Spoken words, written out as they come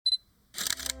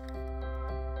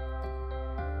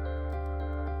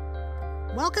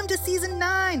Welcome to Season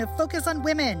 9 of Focus on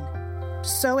Women.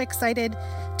 So excited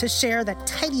to share that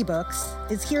Tidy Books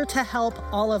is here to help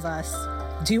all of us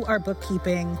do our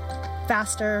bookkeeping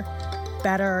faster,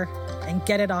 better, and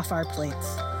get it off our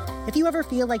plates. If you ever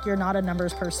feel like you're not a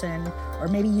numbers person, or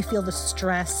maybe you feel the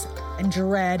stress and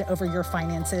dread over your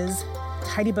finances,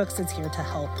 Tidy Books is here to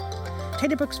help.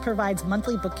 Tidy Books provides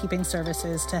monthly bookkeeping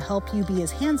services to help you be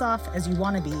as hands-off as you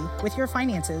want to be with your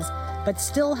finances, but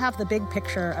still have the big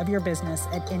picture of your business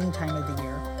at any time of the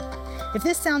year. If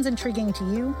this sounds intriguing to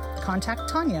you, contact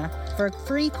Tanya for a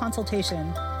free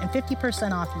consultation and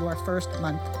 50% off your first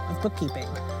month of bookkeeping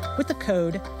with the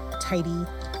code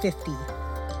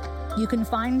TIDY50. You can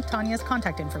find Tanya's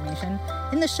contact information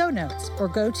in the show notes or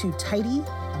go to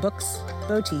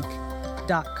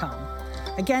tidybooksboutique.com.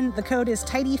 Again, the code is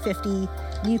TIDY50,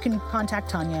 and you can contact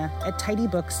Tanya at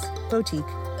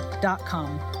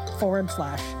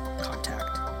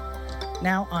tidybooksboutique.com/contact.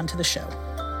 Now on to the show.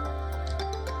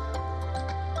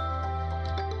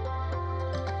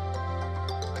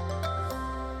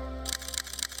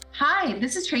 Hi,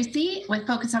 this is Tracy with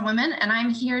Focus on Women, and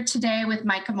I'm here today with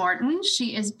Micah Morton.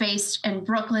 She is based in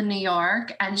Brooklyn, New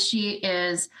York, and she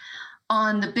is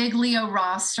on the Big Leo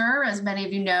roster. As many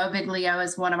of you know, Big Leo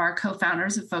is one of our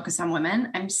co-founders of Focus on Women.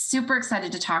 I'm super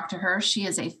excited to talk to her. She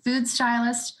is a food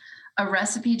stylist, a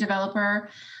recipe developer,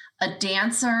 a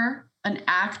dancer, an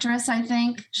actress, I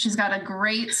think. She's got a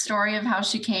great story of how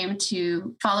she came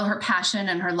to follow her passion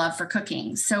and her love for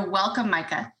cooking. So welcome,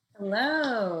 Micah.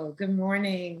 Hello, good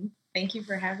morning. Thank you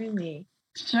for having me.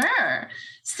 Sure.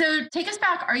 So take us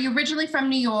back. Are you originally from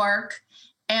New York?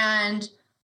 And,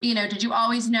 did you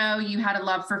always know you had a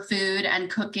love for food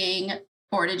and cooking,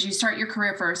 or did you start your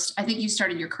career first? I think you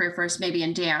started your career first maybe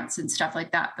in dance and stuff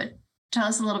like that, but tell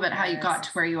us a little bit how you got to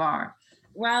where you are.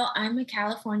 Well, I'm a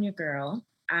California girl.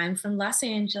 I'm from Los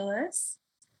Angeles,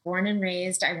 born and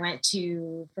raised. I went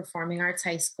to Performing Arts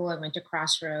High School. I went to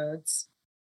Crossroads,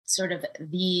 sort of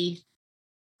the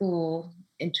school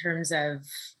in terms of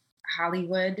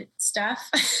Hollywood stuff,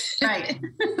 right?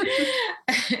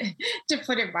 To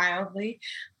put it mildly.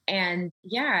 And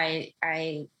yeah,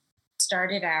 I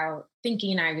started out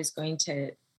thinking I was going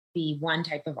to be one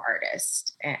type of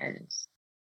artist and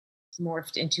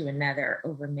morphed into another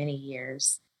over many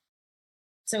years.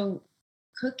 So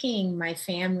cooking, my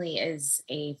family is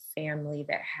a family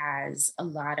that has a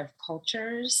lot of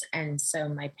cultures. And so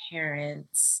my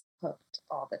parents cooked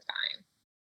all the time.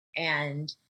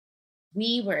 And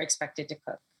we were expected to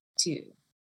cook too.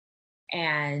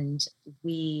 And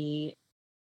we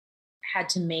had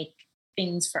to make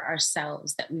things for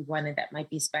ourselves that we wanted that might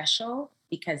be special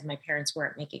because my parents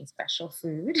weren't making special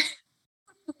food.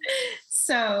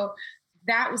 So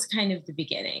that was kind of the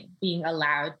beginning, being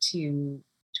allowed to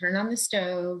turn on the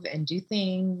stove and do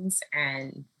things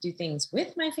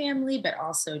with my family, but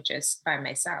also just by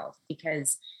myself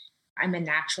because I'm a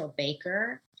natural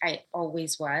baker. I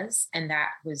always was. And that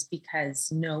was because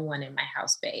no one in my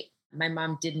house baked. My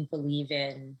mom didn't believe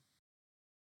in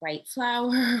white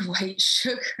flour, white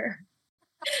sugar.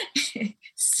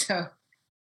 So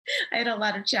I had a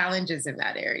lot of challenges in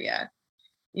that area.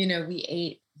 We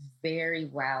ate very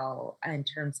well in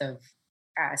terms of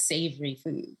savory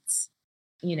foods.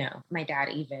 My dad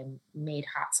even made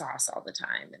hot sauce all the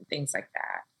time and things like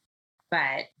that.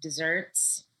 But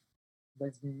desserts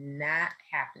was not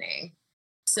happening.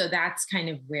 So that's kind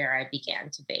of where I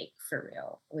began to bake for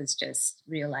real, was just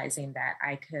realizing that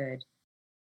I could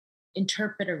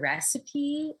interpret a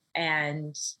recipe,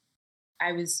 and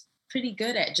I was pretty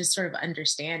good at just sort of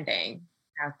understanding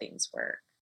how things work.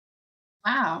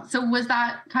 Wow. So was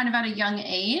that kind of at a young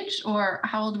age, or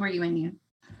how old were you when you?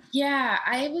 Yeah,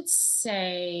 I would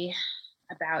say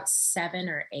about 7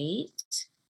 or 8.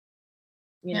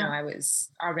 I was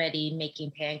already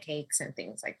making pancakes and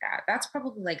things like that. That's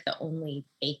probably like the only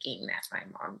baking that my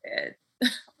mom did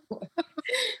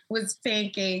was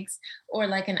pancakes or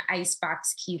like an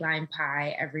icebox key lime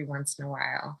pie every once in a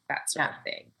while, that sort of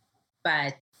thing.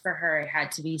 But for her, it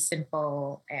had to be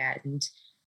simple. And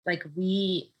like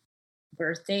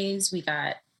birthdays, we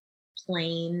got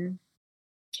plain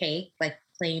cake, like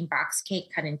plain box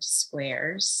cake cut into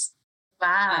squares.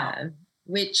 Wow.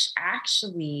 Which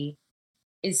actually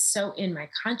is so in my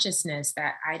consciousness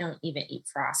that I don't even eat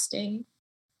frosting.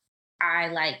 I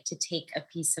like to take a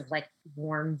piece of like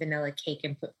warm vanilla cake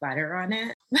and put butter on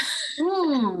it.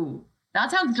 Ooh,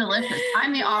 that sounds delicious.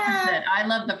 I'm the opposite. I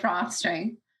love the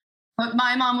frosting. But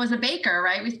my mom was a baker,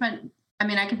 right?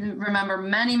 I can remember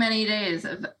many, many days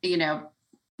of,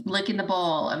 licking the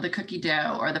bowl of the cookie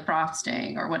dough or the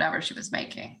frosting or whatever she was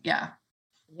making. Yeah.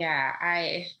 Yeah,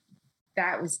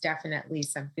 that was definitely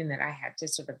something that I had to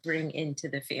sort of bring into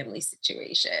the family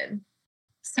situation.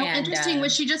 So interesting.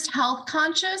 Was she just health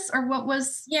conscious, or what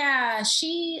was? Yeah,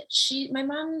 my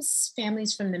mom's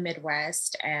family's from the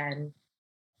Midwest, and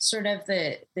sort of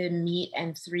the meat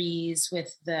and threes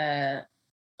with the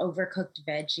overcooked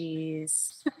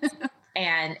veggies.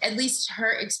 And at least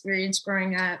her experience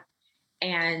growing up,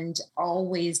 and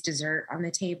always dessert on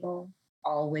the table,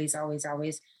 always, always,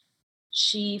 always.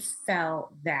 She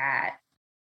felt that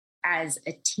as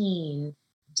a teen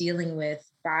dealing with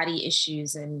body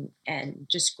issues and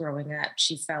just growing up,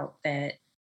 she felt that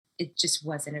it just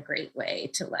wasn't a great way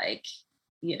to, like,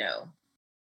 you know,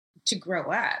 to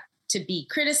grow up, to be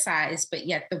criticized, but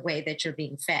yet the way that you're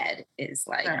being fed is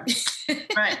like,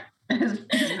 right.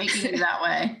 It's making you that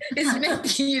way. It's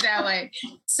making you that way.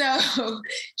 So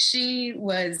she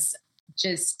was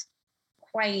just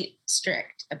quite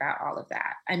strict about all of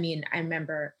that. I mean, I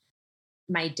remember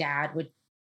my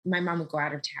mom would go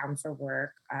out of town for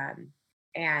work,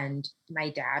 and my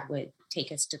dad would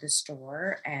take us to the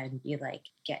store and be like,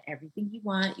 get everything you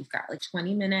want. You've got like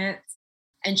 20 minutes.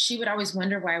 And she would always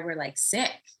wonder why we're like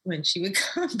sick when she would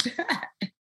come back.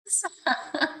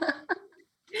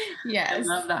 Yes.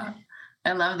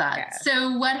 I love that. Yeah.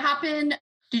 So what happened?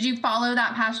 Did you follow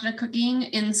that passion of cooking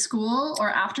in school or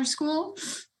after school?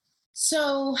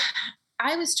 So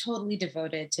I was totally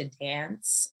devoted to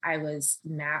dance. I was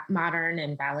modern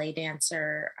and ballet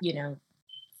dancer,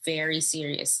 very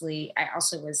seriously. I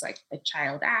also was like a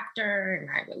child actor, and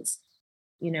I was,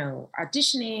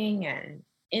 auditioning and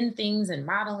in things and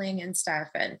modeling and stuff.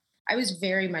 And I was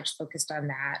very much focused on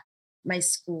that. My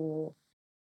school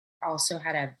also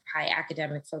had a high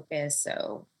academic focus.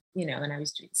 So, and I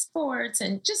was doing sports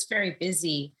and just very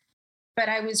busy, but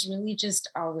I was really just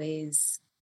always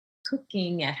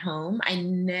cooking at home. I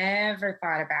never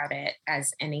thought about it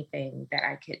as anything that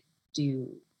I could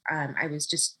do. I was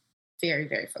just very,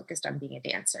 very focused on being a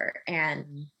dancer.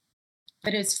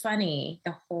 But it's funny,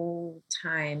 the whole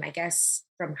time, I guess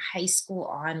from high school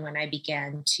on, when I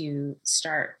began to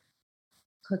start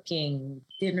cooking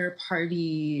dinner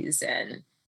parties and,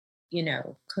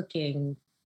 cooking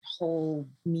whole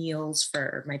meals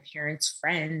for my parents'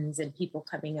 friends and people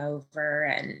coming over,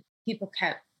 and people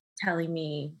kept telling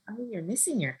me, oh, you're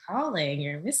missing your calling.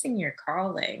 You're missing your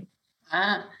calling.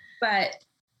 But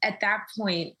at that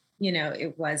point,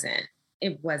 it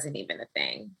wasn't even a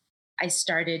thing. I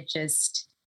started just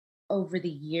over the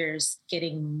years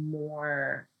getting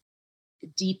more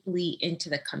deeply into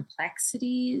the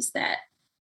complexities that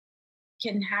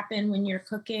can happen when you're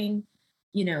cooking,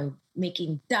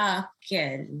 making duck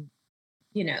and,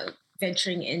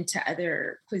 venturing into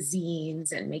other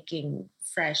cuisines and making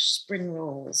fresh spring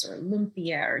rolls or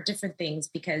lumpia or different things,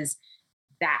 because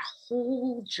that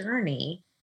whole journey,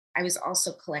 I was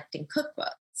also collecting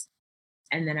cookbooks.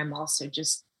 And then I'm also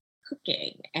just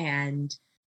cooking and,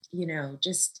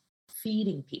 just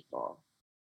feeding people,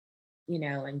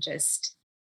 and just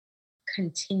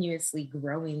continuously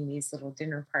growing these little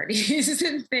dinner parties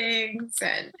and things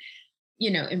and,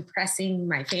 impressing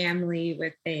my family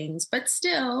with things. But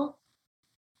still,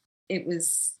 it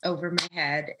was over my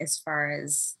head as far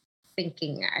as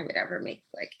thinking I would ever make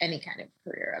like any kind of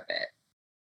career of it.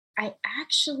 I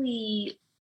actually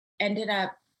ended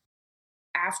up,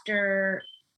 after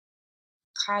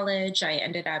college, I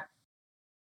ended up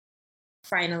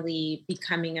finally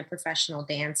becoming a professional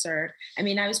dancer. I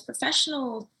mean, I was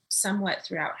professional somewhat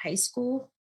throughout high school,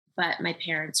 but my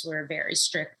parents were very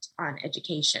strict on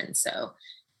education. So,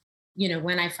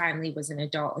 when I finally was an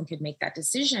adult and could make that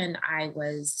decision, I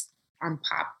was on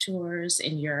pop tours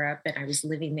in Europe, and I was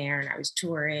living there and I was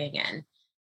touring.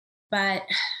 But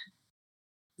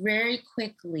very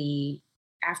quickly,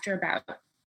 after about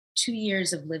 2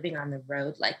 years of living on the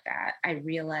road like that, I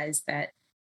realized that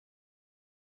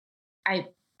I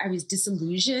was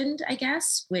disillusioned, I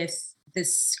guess, with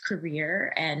this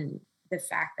career and the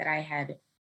fact that I had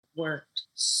worked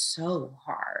so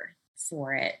hard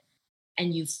for it.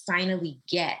 And you finally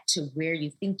get to where you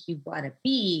think you want to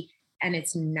be, and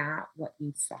it's not what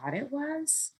you thought it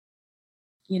was.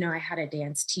 I had a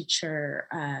dance teacher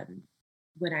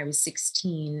when I was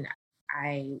 16.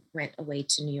 I went away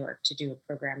to New York to do a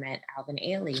program at Alvin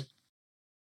Ailey.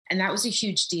 And that was a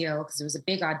huge deal because it was a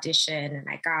big audition, and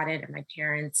I got it. And my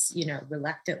parents,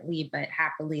 reluctantly but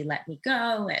happily let me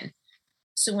go. And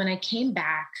so when I came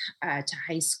back to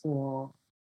high school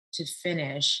to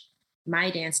finish,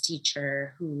 my dance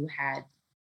teacher, who had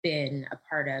been a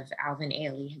part of Alvin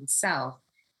Ailey himself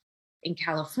in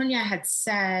California, had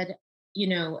said,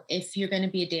 if you're going to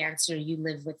be a dancer, you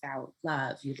live without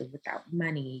love, you live without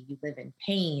money, you live in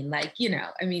pain. Like,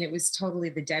 it was totally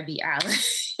the Debbie Allen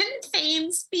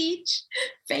fame speech,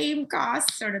 fame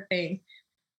cost sort of thing.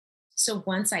 So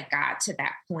once I got to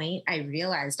that point, I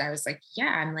realized I was like, yeah,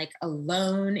 I'm like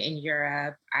alone in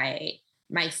Europe.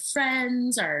 My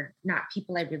friends are not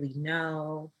people I really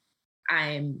know.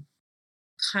 I'm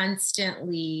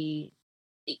constantly,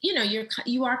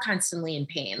 you are constantly in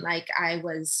pain. Like I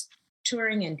was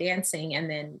touring and dancing, and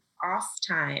then off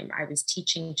time, I was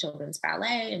teaching children's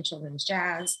ballet and children's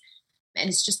jazz. And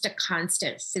it's just a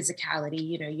constant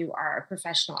physicality. You are a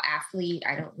professional athlete.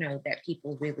 I don't know that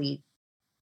people really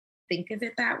think of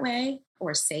it that way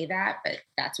or say that, but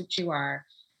that's what you are.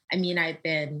 I've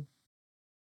been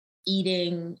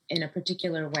eating in a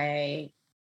particular way,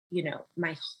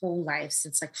 my whole life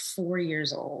since like 4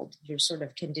 years old. You're sort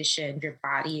of conditioned, your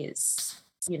body is,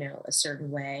 a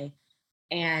certain way.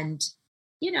 And,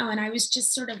 and I was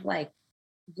just sort of like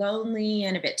lonely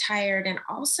and a bit tired. And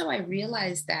also I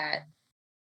realized that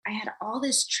I had all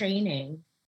this training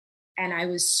and I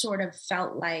was sort of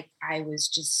felt like I was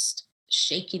just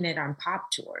shaking it on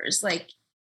pop tours. Like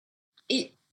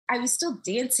I was still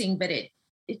dancing, but it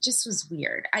just was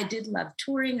weird. I did love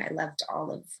touring. I loved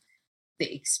all of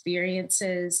the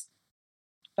experiences,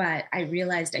 but I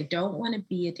realized I don't want to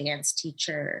be a dance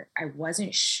teacher. I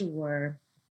wasn't sure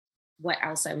what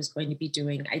else I was going to be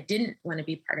doing. I didn't want to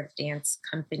be part of dance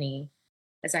company,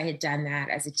 as I had done that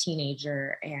as a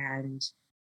teenager. And,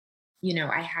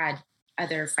 I had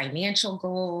other financial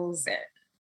goals,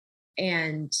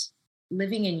 and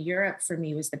living in Europe for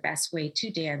me was the best way to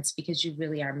dance because you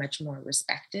really are much more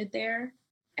respected there.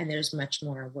 And there's much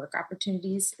more work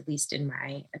opportunities, at least in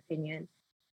my opinion.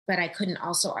 But I couldn't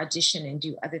also audition and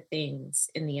do other things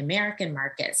in the American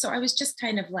market. So I was just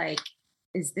kind of like,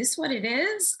 is this what it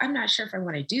is? I'm not sure if I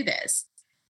want to do this.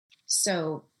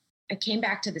 So I came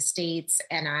back to the States,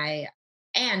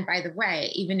 and by the way,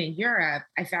 even in Europe,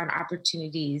 I found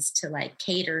opportunities to like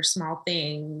cater small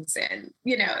things. And,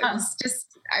 it was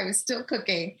just, I was still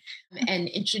cooking and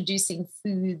introducing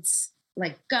foods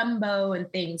like gumbo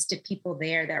and things to people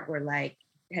there that were like,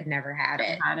 had never had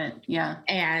it. Yeah.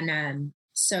 And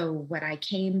so when I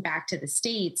came back to the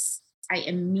States, I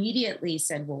immediately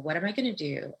said, well, what am I going to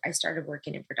do? I started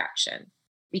working in production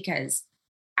because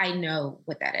I know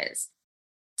what that is.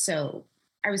 So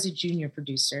I was a junior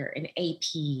producer, an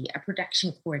AP, a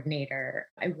production coordinator.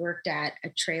 I worked at a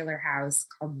trailer house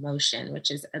called Motion, which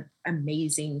is an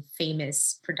amazing,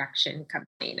 famous production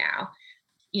company now.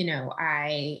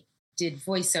 I did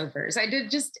voiceovers. I did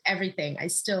just everything. I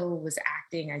still was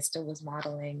acting. I still was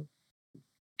modeling.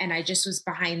 And I just was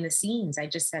behind the scenes. I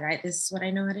just said, this is what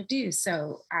I know how to do.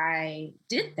 So I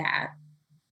did that.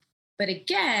 But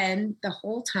again, the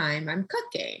whole time I'm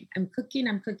cooking.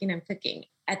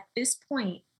 At this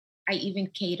point, I even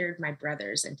catered my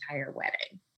brother's entire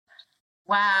wedding.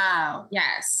 Wow.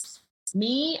 Yes.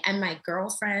 Me and my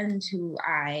girlfriend, who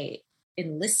I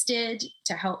enlisted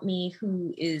to help me,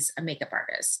 who is a makeup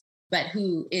artist, but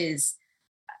who is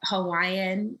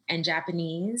Hawaiian and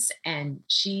Japanese, and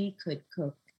she could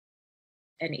cook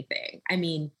anything.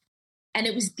 And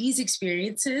it was these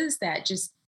experiences that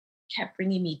just kept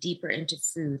bringing me deeper into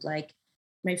food. Like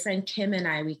my friend Kim and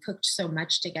I, we cooked so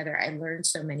much together. I learned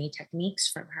so many techniques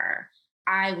from her.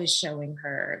 I was showing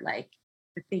her like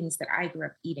the things that I grew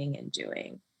up eating and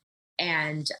doing.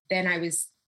 And then I was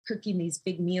cooking these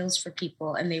big meals for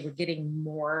people, and they were getting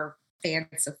more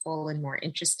fanciful and more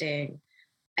interesting.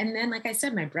 And then, like I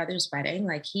said, my brother's wedding,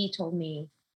 like he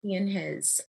and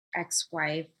his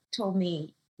ex-wife told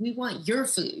me, we want your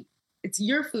food. It's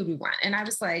your food we want. And I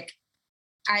was like,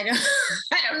 I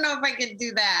don't know if I could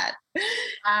do that.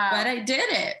 But I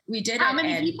did it. We did it. How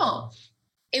many people?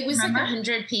 It was like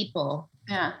 100 people.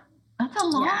 Yeah. That's a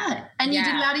lot. Yeah. And you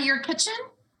did it out of your kitchen?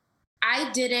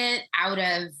 I did it out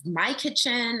of my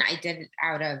kitchen. I did it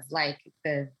out of like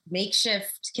the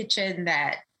makeshift kitchen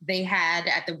that they had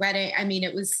at the wedding.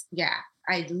 It was,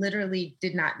 I literally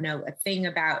did not know a thing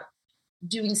about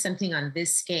doing something on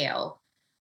this scale.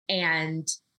 And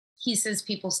he says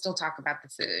people still talk about the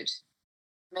food.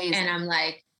 Amazing. And I'm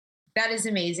like, that is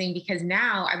amazing, because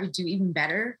now I would do even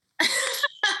better. I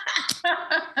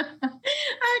would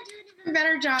do an even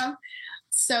better job.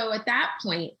 So at that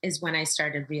point is when I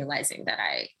started realizing that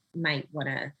I might want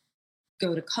to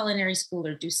go to culinary school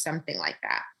or do something like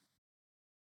that.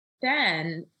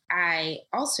 Then I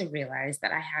also realized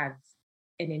that I have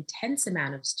an intense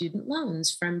amount of student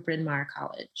loans from Bryn Mawr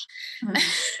College,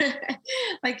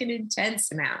 like an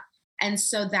intense amount. And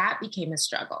so that became a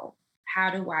struggle.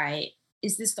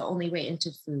 Is this the only way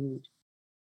into food?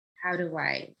 How do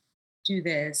I do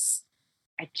this,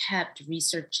 I kept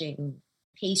researching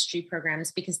pastry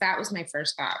programs because that was my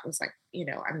first thought was like,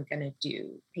 I'm going to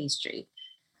do pastry.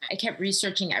 I kept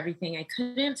researching everything. I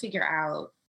couldn't figure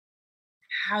out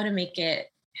how to make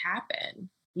it happen,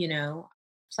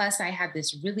 Plus I had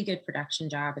this really good production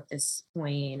job at this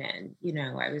point. And,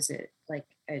 I was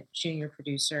a junior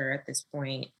producer at this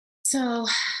point. So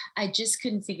I just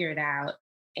couldn't figure it out.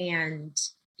 And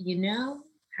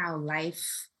how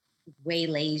life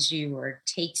waylays you or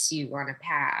takes you on a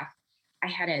path. I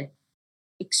had an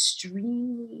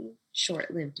extremely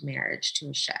short-lived marriage to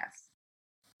a chef.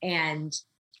 And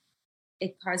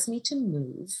it caused me to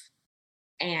move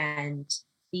and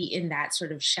be in that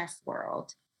sort of chef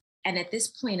world. And at this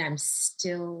point, I'm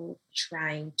still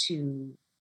trying to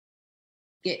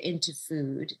get into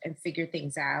food and figure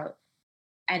things out.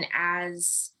 And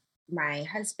as my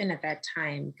husband at that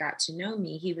time got to know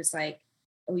me, he was like,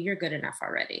 "Oh, you're good enough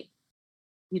already.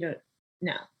 You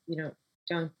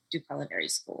don't do culinary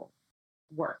school.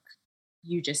 Work.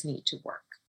 You just need to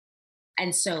work."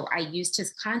 And so I used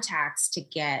his contacts to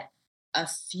get a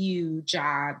few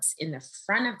jobs in the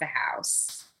front of the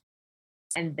house.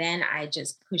 And then I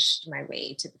just pushed my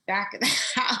way to the back of the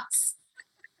house.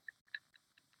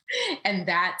 And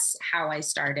that's how I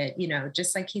started,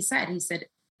 just like he said,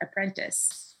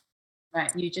 apprentice. Right.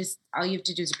 All you have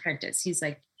to do is apprentice. He's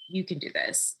like, you can do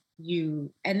this.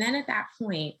 And then at that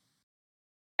point,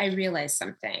 I realized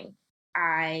something.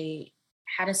 I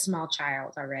had a small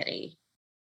child already.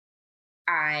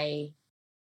 I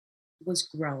was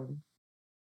grown.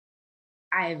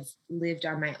 I've lived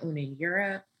on my own in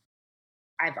Europe.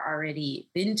 I've already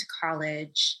been to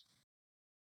college.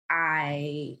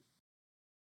 I'm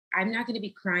not going to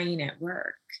be crying at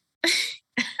work.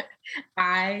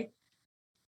 I'm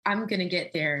going to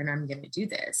get there and I'm going to do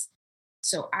this.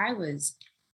 So I was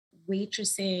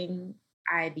waitressing.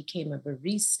 I became a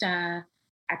barista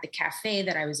at the cafe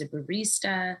that I was a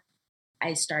barista.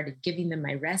 I started giving them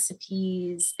my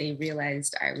recipes. They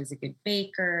realized I was a good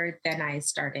baker. Then I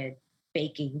started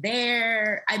baking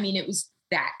there. I mean, it was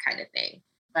that kind of thing.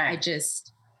 Right. I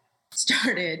just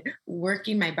started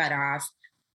working my butt off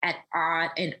at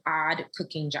odd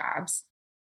cooking jobs.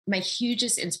 One of my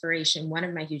hugest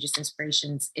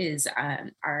inspirations is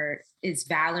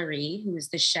Valerie, who is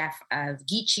the chef of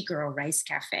Geechee Girl Rice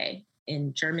Cafe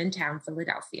in Germantown,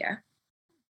 Philadelphia.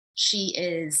 She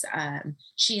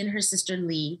and her sister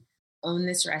Lee own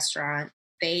this restaurant.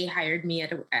 They hired me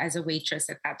as a waitress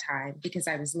at that time because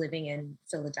I was living in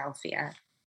Philadelphia.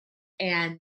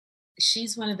 And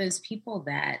she's one of those people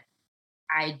that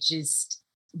I just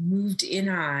moved in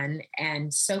on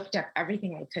and soaked up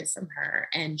everything I could from her.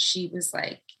 And she was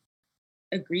like,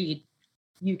 agreed,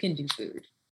 you can do food.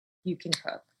 You can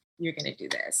cook. You're going to do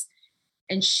this.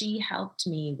 And she helped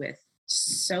me with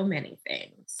so many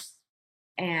things.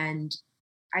 And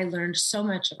I learned so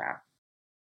much about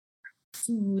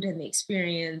food and the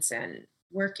experience and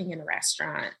working in a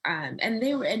restaurant.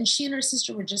 And she and her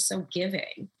sister were just so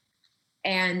giving.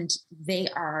 And they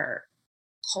are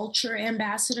culture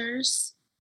ambassadors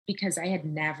because I had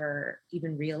never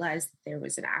even realized that there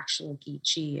was an actual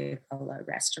Geechee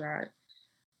restaurant.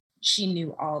 She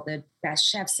knew all the best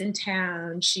chefs in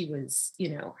town. She was,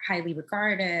 highly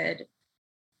regarded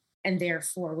and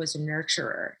therefore was a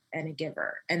nurturer and a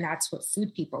giver. And that's what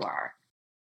food people are.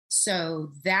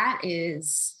 So that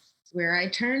is where I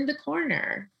turned the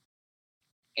corner.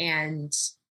 And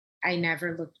I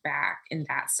never looked back in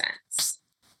that sense.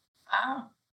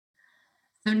 Wow.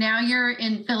 So now you're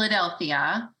in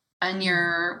Philadelphia and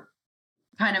you're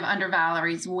kind of under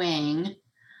Valerie's wing.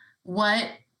 What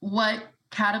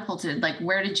catapulted? Like,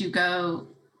 where did you go?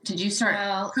 Did you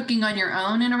start cooking on your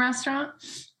own in a restaurant?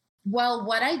 Well,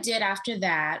 what I did after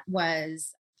that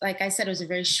was, like I said, it was a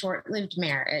very short-lived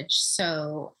marriage.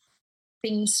 So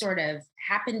things sort of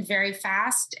happened very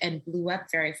fast and blew up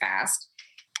very fast.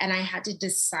 And I had to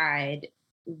decide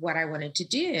what I wanted to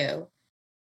do.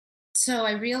 So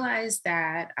I realized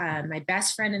that my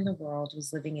best friend in the world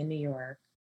was living in New York.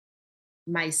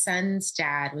 My son's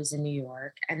dad was in New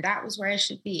York, and that was where I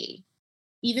should be.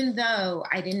 Even though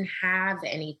I didn't have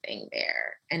anything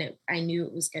there, and I knew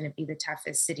it was going to be the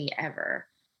toughest city ever.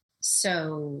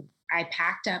 So I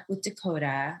packed up with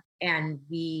Dakota, and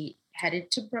we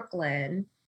headed to Brooklyn,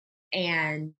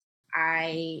 and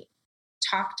I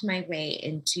talked my way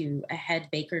into a head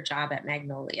baker job at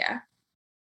Magnolia.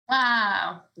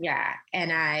 Wow. Yeah.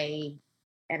 And I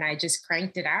just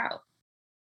cranked it out.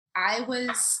 I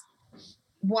was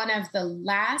one of the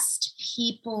last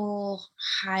people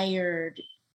hired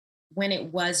when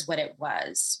it was what it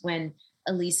was, when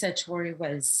Elisa Torrey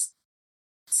was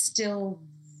still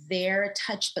there a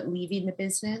touch, but leaving the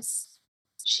business.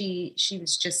 She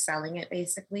was just selling it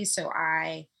basically. So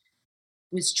I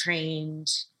was trained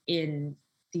in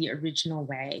the original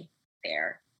way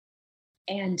there.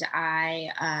 And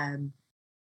I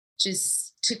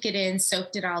just took it in,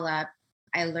 soaked it all up.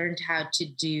 I learned how to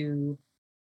do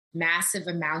massive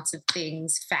amounts of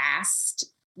things fast,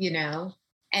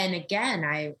 And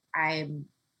again, I'm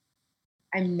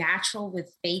natural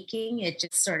with baking. It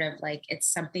just sort of like, it's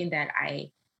something that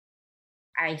I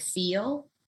feel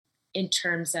in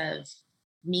terms of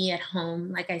me at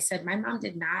home. Like I said, my mom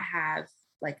did not have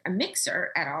like a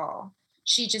mixer at all.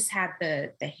 She just had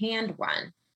the hand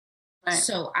one. Right.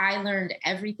 So I learned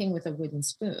everything with a wooden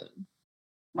spoon.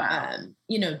 Wow.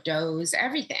 Doughs,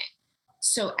 everything.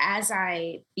 So as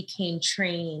I became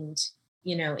trained,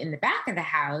 in the back of the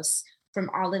house from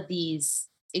all of these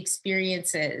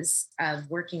experiences of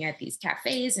working at these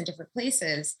cafes and different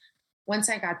places, once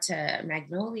I got to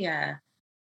Magnolia,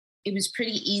 it was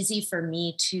pretty easy for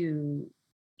me to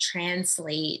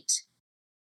translate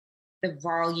the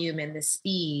volume and the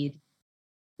speed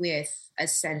with a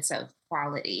sense of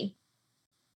quality.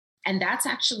 And that's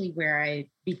actually where I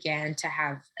began to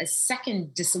have a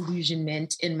second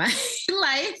disillusionment in my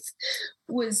life,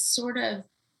 was sort of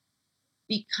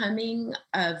becoming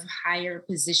of higher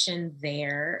position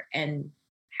there and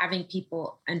having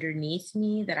people underneath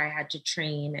me that I had to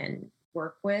train and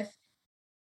work with,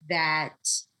 that,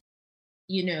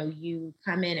 you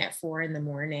come in at 4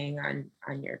 a.m.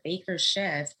 on your baker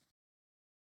shift,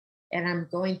 and I'm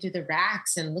going through the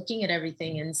racks and looking at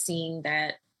everything and seeing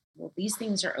that, well, these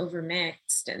things are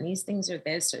overmixed and these things are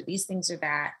this or these things are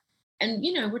that. And,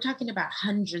 we're talking about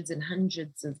hundreds and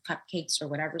hundreds of cupcakes or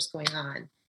whatever's going on.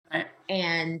 Right.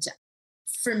 And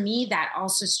for me, that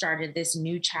also started this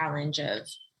new challenge of,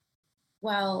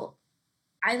 well,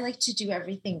 I like to do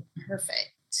everything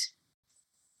perfect,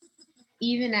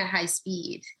 even at high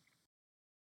speed.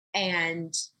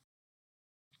 And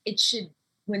it should,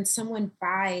 when someone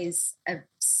buys a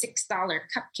 $6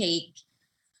 cupcake,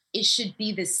 it should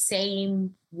be the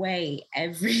same way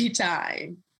every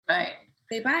time Right.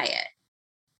 they buy it.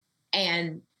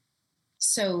 And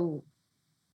so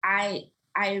I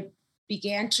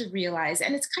began to realize,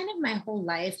 and it's kind of my whole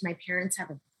life, my parents have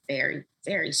a very,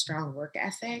 very strong work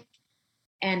ethic.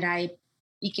 And I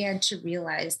began to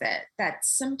realize that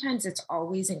sometimes it's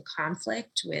always in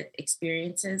conflict with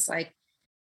experiences like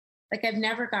I've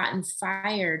never gotten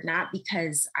fired, not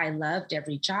because I loved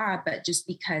every job, but just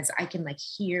because I can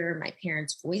hear my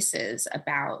parents' voices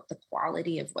about the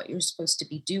quality of what you're supposed to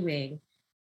be doing.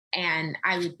 And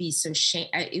I would be so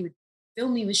it would fill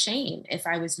me with shame if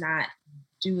I was not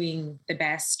doing the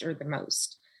best or the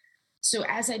most. So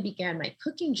as I began my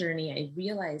cooking journey, I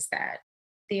realized that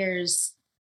there's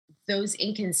those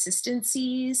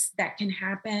inconsistencies that can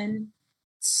happen.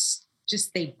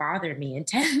 Just they bother me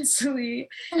intensely.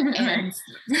 And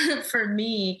for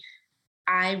me,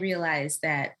 I realized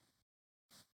that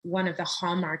one of the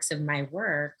hallmarks of my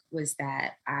work was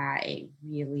that I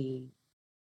really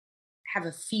have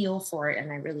a feel for it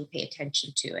and I really pay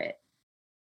attention to it.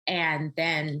 And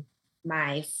then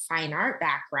my fine art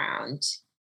background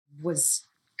was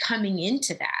coming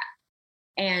into that.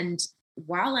 And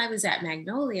while I was at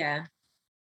Magnolia,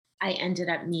 I ended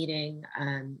up meeting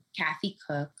Kathy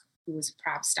Cook, who was a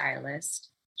prop stylist.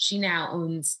 She now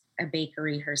owns a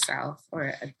bakery herself,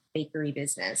 or a bakery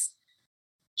business.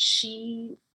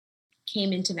 She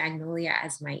came into Magnolia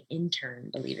as my intern,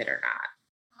 believe it or not.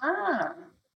 Ah.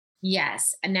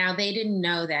 Yes. And now they didn't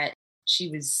know that she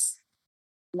was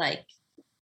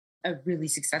a really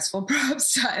successful prop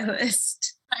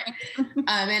stylist. Right.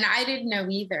 And I didn't know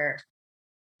either.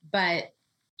 But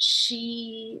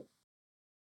she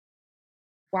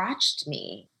watched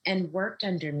me and worked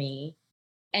under me.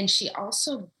 And she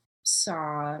also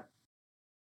saw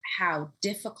how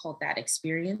difficult that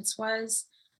experience was.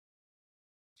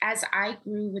 As I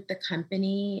grew with the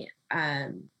company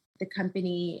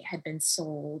had been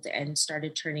sold and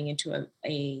started turning into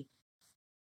a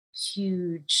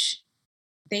huge,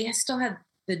 they still had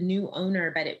the new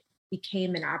owner, but it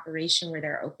became an operation where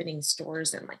they're opening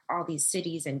stores in all these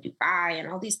cities and Dubai and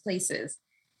all these places.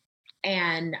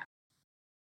 And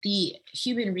the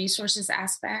human resources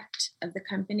aspect of the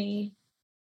company,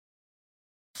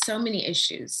 so many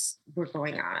issues were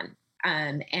going on.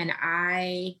 And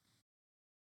I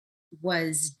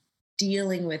was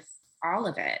dealing with all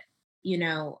of it.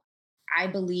 I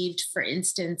believed, for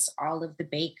instance, all of the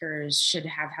bakers should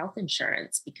have health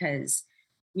insurance because,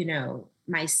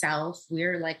 myself,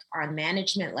 we're on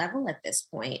management level at this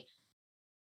point.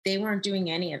 They weren't doing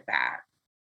any of that.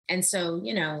 And so,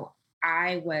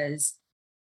 I was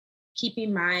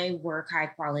keeping my work high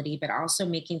quality, but also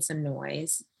making some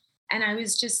noise. And I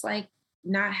was just like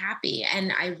not happy.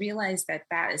 And I realized that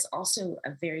that is also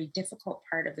a very difficult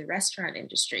part of the restaurant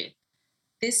industry.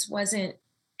 This wasn't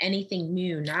anything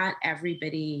new. Not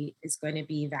everybody is going to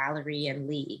be Valerie and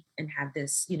Lee and have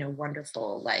this,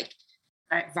 wonderful like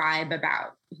vibe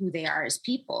about who they are as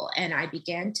people. And I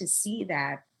began to see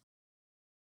that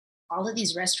all of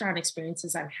these restaurant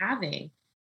experiences I'm having,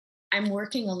 I'm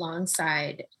working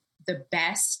alongside the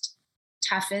best,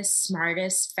 toughest,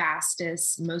 smartest,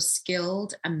 fastest, most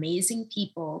skilled, amazing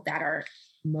people that are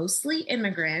mostly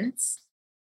immigrants,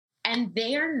 and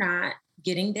they are not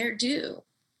getting their due.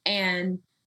 And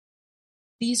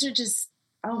these are just,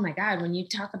 oh my God, when you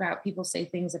talk about people say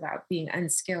things about being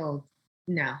unskilled,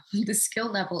 no, the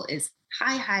skill level is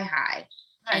high, high, high.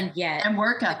 Right. And yet. And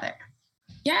work ethic.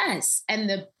 Yes. And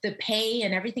the pay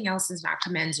and everything else is not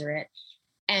commensurate.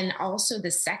 And also the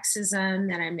sexism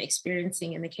that I'm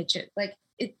experiencing in the kitchen, like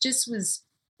it just was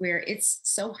where it's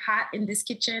so hot in this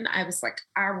kitchen. I was like,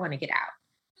 I want to get out.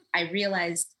 I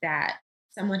realized that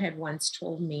someone had once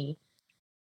told me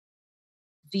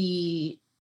the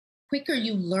quicker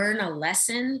you learn a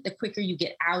lesson, the quicker you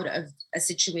get out of a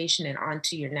situation and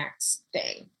onto your next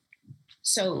thing.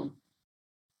 So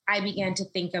I began to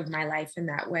think of my life in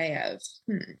that way of,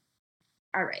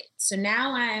 all right, so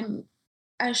now I'm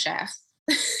a chef.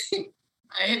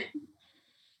 Right.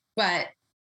 But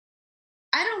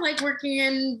I don't like working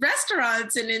in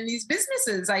restaurants and in these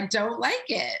businesses. I don't like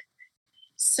it.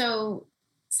 So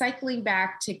cycling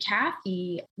back to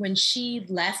Kathy, when she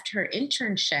left her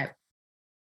internship,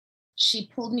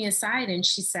 she pulled me aside and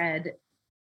she said,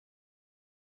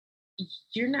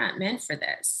 you're not meant for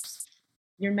this.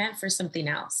 You're meant for something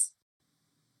else.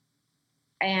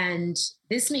 And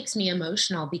this makes me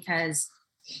emotional because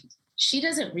she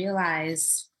doesn't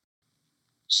realize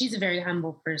she's a very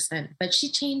humble person, but she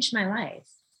changed my life.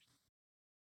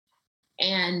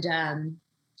 And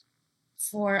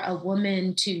for a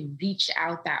woman to reach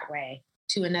out that way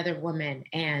to another woman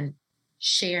and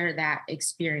share that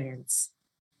experience,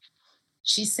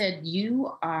 she said,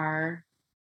 you are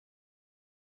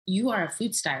a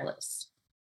food stylist.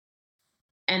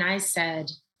 And I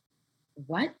said,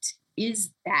 what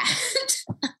is that?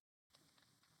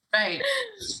 Right.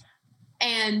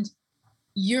 And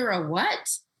you're a what?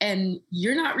 And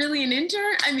you're not really an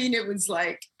intern? I mean, it was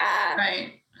like,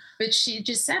 Right. But she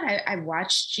just said, I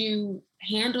watched you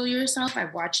handle yourself.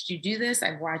 I've watched you do this.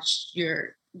 I've watched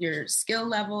your skill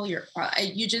level,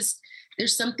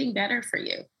 there's something better for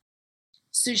you.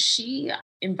 So she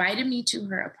invited me to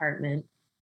her apartment.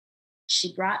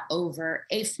 She brought over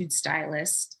a food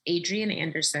stylist, Adrienne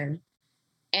Anderson,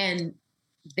 and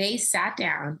they sat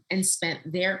down and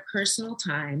spent their personal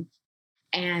time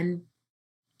and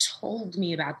told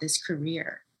me about this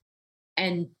career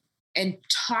and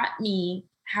taught me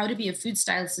how to be a food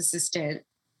stylist assistant,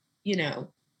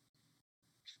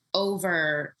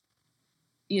 over,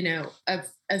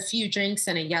 a few drinks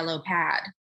and a yellow pad,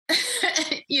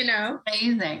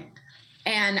 Amazing.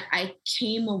 And I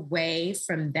came away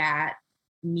from that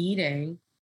meeting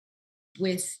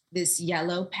with this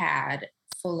yellow pad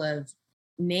full of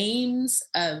names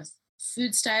of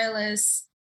food stylists,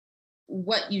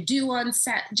 what you do on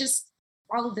set, just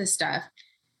all of this stuff,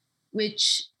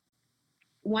 which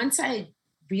once I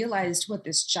realized what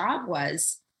this job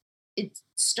was, it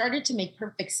started to make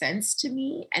perfect sense to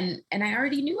me. And I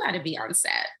already knew how to be on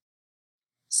set.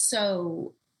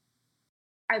 So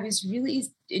I was really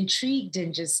intrigued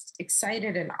and just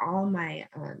excited, and all my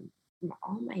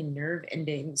nerve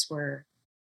endings were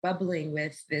bubbling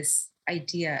with this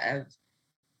idea of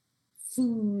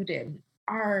food and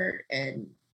art and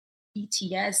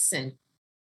BTS and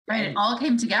right. It all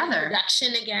came together.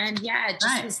 Production again. Yeah. It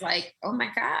just was like, oh my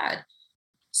God.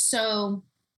 So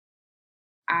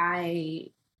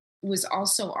I was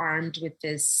also armed with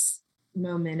this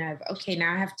moment of, okay,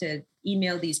 now I have to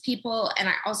email these people. And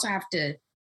I also have to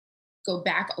go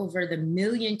back over the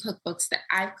million cookbooks that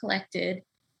I've collected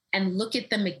and look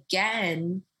at them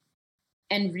again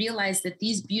and realize that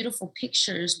these beautiful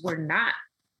pictures were not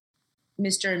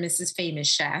Mr. and Mrs. Famous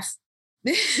Chef.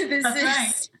 This is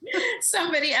right.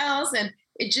 Somebody else. And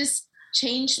it just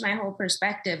changed my whole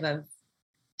perspective of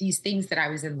these things that I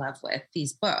was in love with,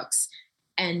 these books.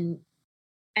 And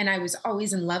I was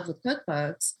always in love with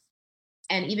cookbooks.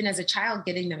 And even as a child,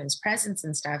 getting them as presents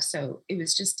and stuff. So it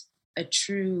was just a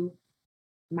true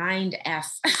mind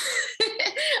F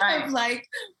right. of like,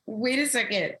 wait a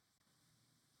second.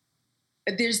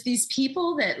 There's these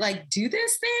people that like do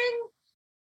this thing.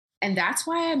 And that's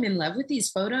why I'm in love with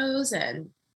these photos and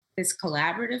this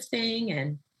collaborative thing.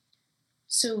 And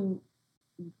so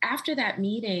after that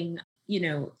meeting,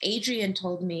 Adrian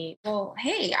told me, well,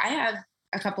 hey, I have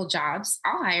a couple jobs.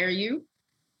 I'll hire you.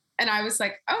 And I was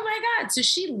like, oh my God. So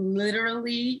she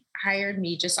literally hired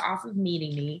me just off of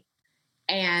meeting me.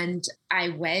 And I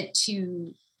went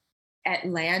to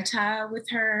Atlanta with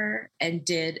her and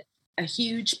did a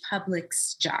huge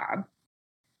Publix job.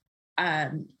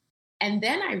 And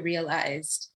then I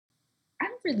realized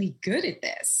I'm really good at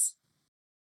this.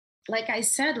 Like I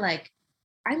said,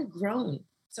 I'm grown.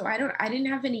 So I didn't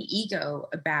have any ego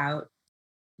about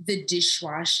the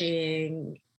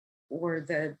dishwashing or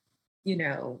the,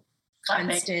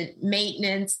 constant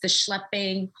maintenance, the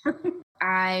schlepping.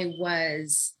 I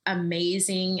was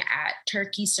amazing at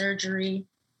turkey surgery.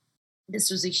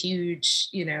 This was a huge,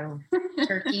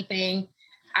 turkey thing.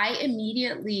 I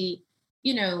immediately,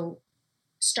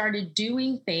 started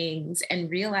doing things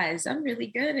and realized I'm really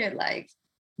good at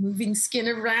moving skin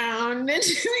around and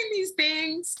doing these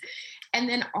things. And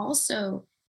then also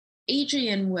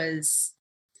Adrian was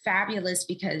fabulous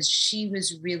because she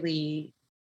was really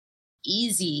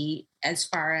easy as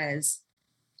far as,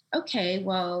 okay,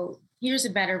 well, here's a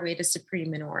better way to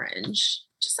supreme an orange,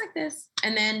 just like this.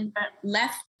 And then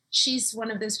she's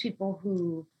one of those people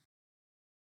who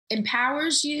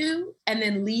empowers you and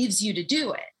then leaves you to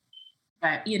do it.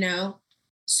 Right.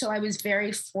 So I was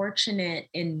very fortunate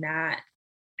in not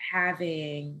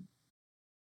having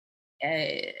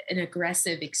an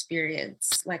aggressive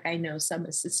experience like I know some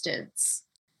assistants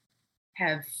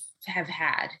have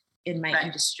had in my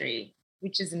industry,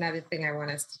 which is another thing I want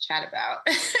us to chat about.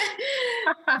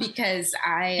 Because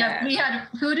we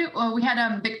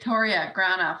had Victoria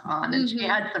Granoff on, and she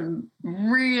had some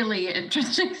really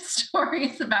interesting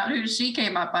stories about who she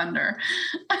came up under.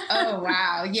 Oh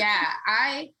wow. Yeah.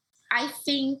 I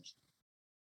think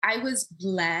I was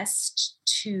blessed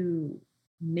to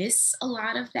miss a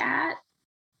lot of that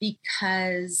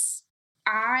because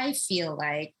I feel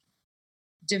like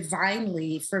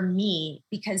divinely for me,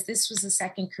 because this was a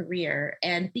second career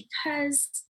and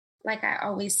because, like I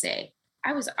always say,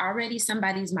 I was already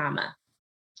somebody's mama.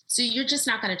 So you're just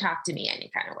not going to talk to me any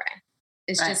kind of way.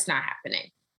 It's just not happening.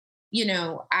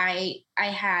 I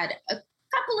had a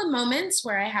couple of moments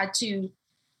where I had to,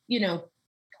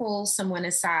 pull someone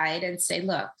aside and say,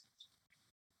 look,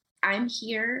 I'm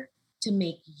here to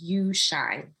make you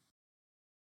shine.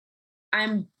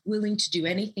 I'm willing to do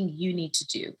anything you need to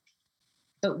do,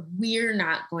 but we're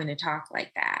not going to talk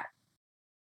like that.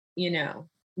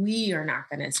 We are not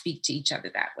going to speak to each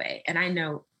other that way. And I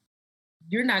know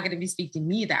you're not going to be speaking to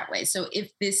me that way. So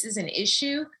if this is an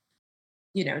issue,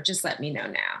 just let me know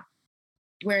now.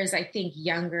 Whereas I think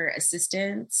younger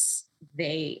assistants,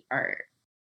 they are,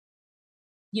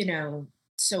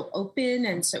 so open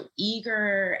and so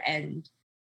eager and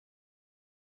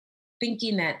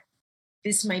thinking that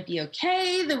this might be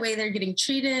okay, the way they're getting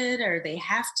treated, or they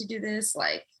have to do this,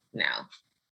 no.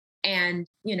 And,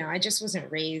 I just wasn't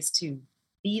raised to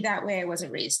be that way. I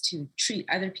wasn't raised to treat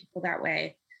other people that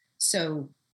way. So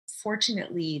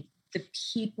fortunately, the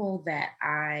people that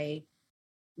I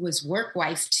was work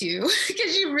wife to,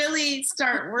 because you really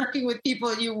start working with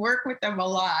people, you work with them a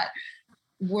lot,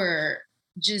 were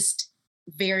just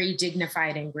very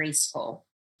dignified and graceful.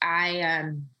 I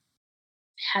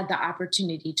had the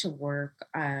opportunity to work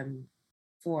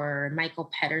for Michael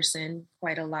Pedersen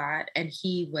quite a lot, and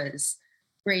he was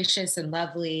gracious and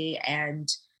lovely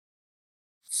and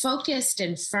focused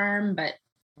and firm, but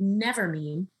never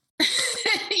mean.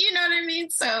 You know what I mean?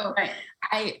 So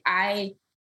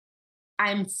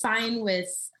I'm fine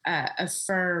with a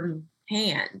firm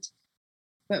hand,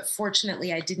 but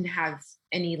fortunately I didn't have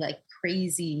any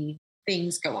crazy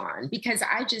things go on because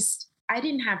I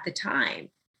didn't have the time.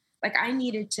 I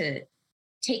needed to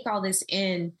take all this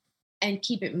in and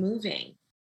keep it moving.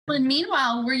 Well, and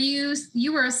meanwhile,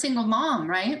 you were a single mom,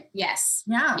 right? Yes.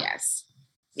 Yeah.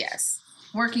 Yes.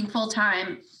 Working full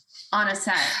time on a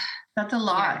set. That's a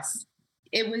lot. Yes.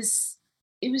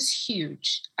 It was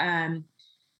huge.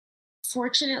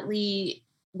 Fortunately,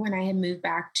 when I had moved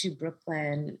back to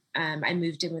Brooklyn, I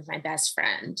moved in with my best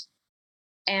friend.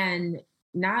 And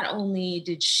not only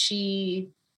did she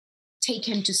take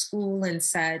him to school and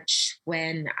such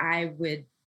when I would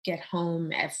get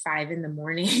home at 5 a.m.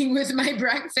 with my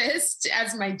breakfast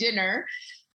as my dinner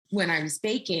when I was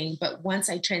baking. But once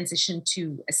I transitioned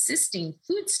to assisting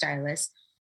food stylist,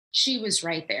 she was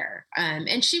right there.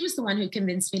 And she was the one who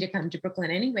convinced me to come to Brooklyn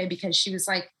anyway, because she was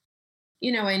like,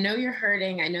 I know you're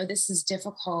hurting. I know this is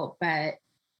difficult, but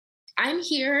I'm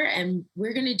here and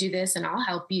we're going to do this and I'll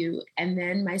help you. And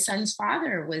then my son's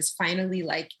father was finally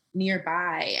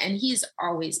nearby, and he's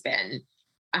always been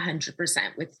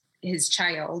 100% with his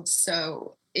child.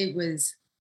 So it was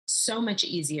so much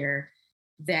easier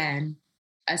than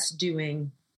us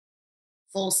doing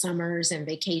full summers and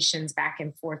vacations back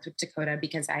and forth with Dakota,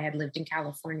 because I had lived in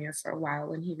California for a while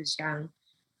when he was young.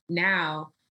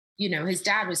 Now, his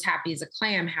dad was happy as a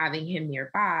clam having him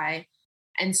nearby.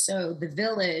 And so the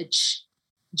village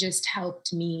just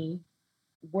helped me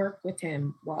work with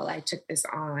him while I took this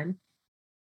on.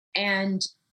 And,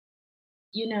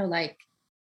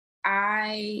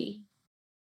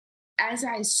 as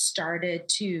I started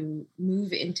to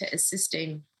move into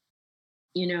assisting,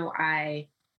 I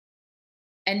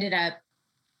ended up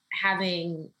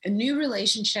having a new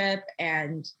relationship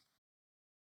and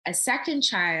a second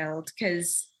child,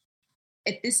 because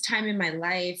at this time in my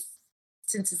life,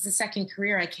 since it's a second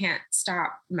career, I can't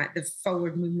stop the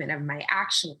forward movement of my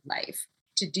actual life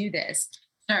to do this.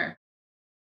 Sure.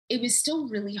 It was still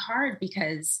really hard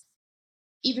because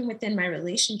even within my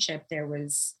relationship, there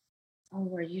was,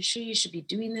 oh, are you sure you should be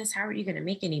doing this? How are you going to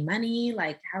make any money?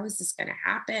 Like, how is this going to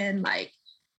happen? Like,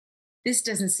 this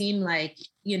doesn't seem like,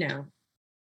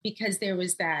 because there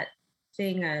was that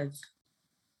thing of,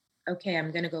 okay,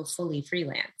 I'm going to go fully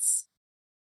freelance.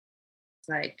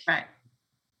 Like, right.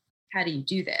 How do you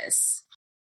do this?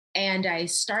 And I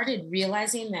started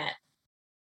realizing that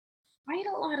quite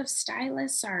a lot of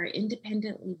stylists are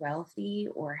independently wealthy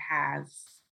or have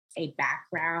a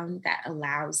background that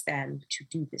allows them to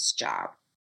do this job.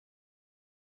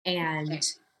 And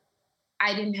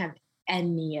I didn't have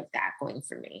any of that going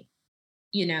for me.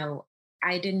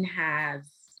 I didn't have,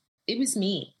 it was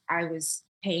me. I was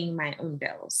paying my own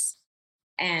bills.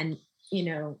 And,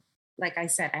 like I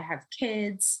said, I have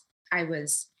kids. I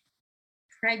was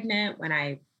pregnant when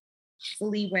I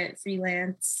fully went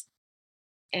freelance.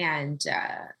 And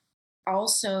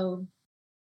also,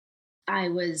 I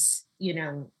was,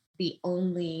 the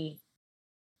only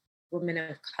woman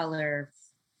of color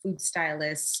food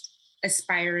stylist,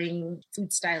 aspiring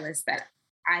food stylist that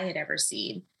I had ever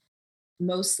seen.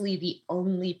 Mostly the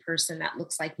only person that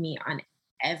looks like me on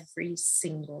every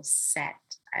single set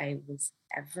I was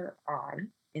ever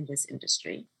on in this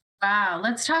industry. Wow,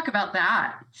 let's talk about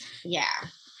that. Yeah.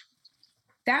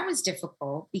 That was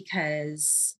difficult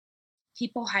because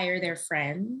people hire their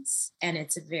friends and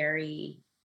it's a very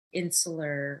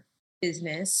insular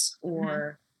business,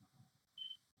 or,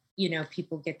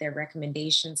 people get their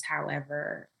recommendations,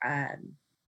 however,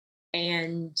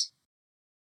 and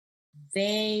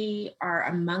they are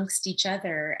amongst each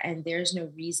other and there's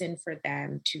no reason for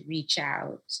them to reach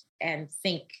out and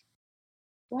think,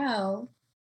 well,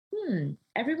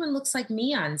 everyone looks like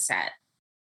me on set.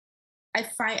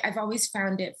 I've always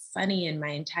found it funny in my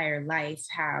entire life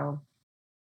how,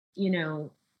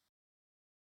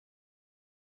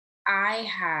 I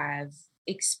have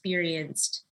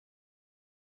experienced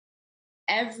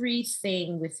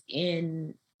everything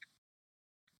within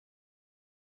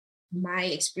my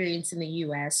experience in the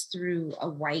US through a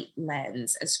white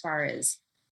lens, as far as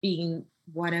being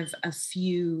one of a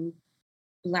few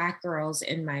Black girls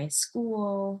in my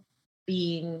school,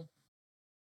 being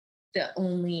the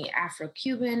only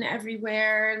Afro-Cuban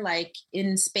everywhere, like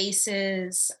in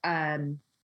spaces,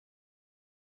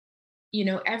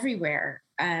 everywhere.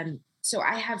 So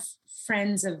I have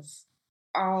friends of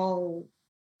all,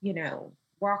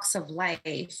 walks of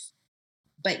life,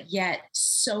 but yet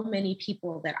so many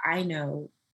people that I know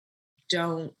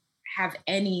don't have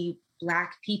any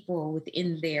Black people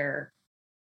within their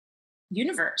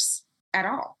universe at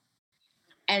all.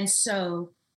 And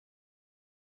so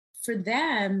for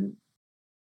them,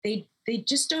 they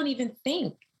just don't even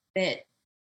think that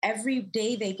every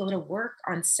day they go to work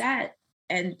on set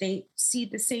and they see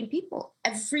the same people.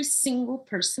 Every single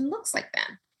person looks like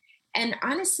them. And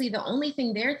honestly, the only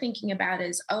thing they're thinking about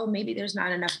is, oh, maybe there's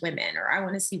not enough women, or I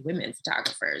want to see women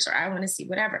photographers, or I want to see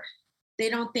whatever. They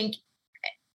don't think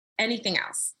anything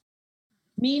else.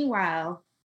 Meanwhile,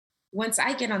 once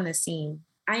I get on the scene,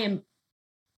 I'm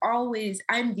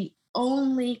the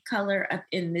only color up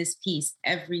in this piece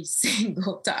every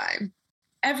single time.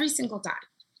 Every single time.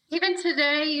 Even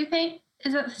today, you think?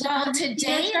 Is it well,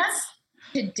 today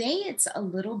it's a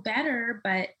little better,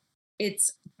 but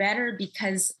it's better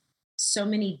because so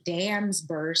many dams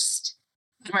burst,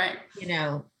 right?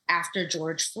 After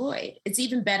George Floyd. It's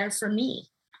even better for me,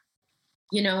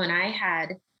 and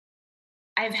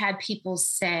I've had people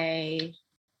say,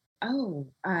 oh,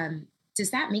 does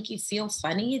that make you feel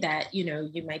funny that,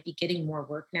 you might be getting more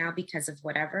work now because of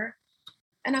whatever?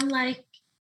 And I'm like,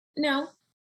 no,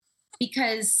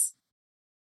 because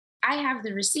I have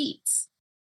the receipts.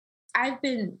 I've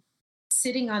been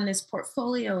sitting on this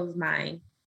portfolio of mine,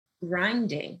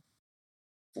 grinding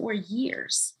for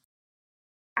years.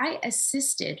 I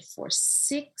assisted for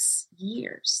 6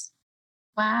 years.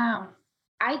 Wow.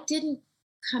 I didn't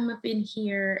come up in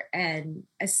here and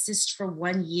assist for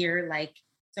 1 year like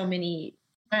so many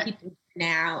people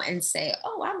now and say,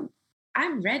 oh,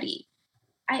 I'm ready.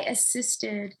 I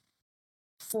assisted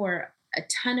for a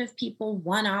ton of people,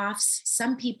 one-offs,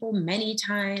 some people many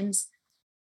times,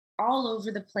 all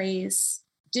over the place,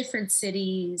 different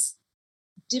cities,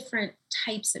 different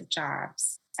types of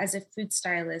jobs. As a food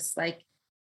stylist, like,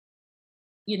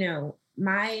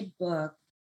 my book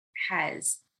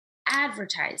has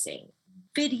advertising,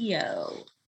 video,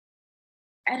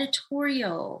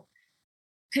 editorial,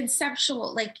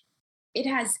 conceptual, like it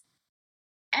has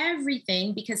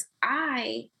everything, because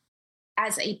I,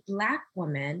 as a Black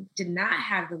woman, did not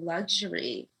have the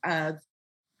luxury of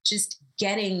just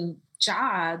getting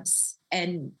jobs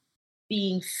and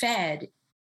being fed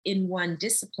in one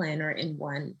discipline or in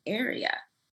one area.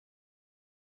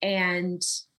 And,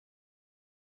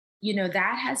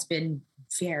 that has been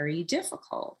very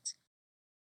difficult.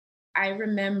 I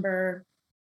remember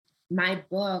my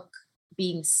book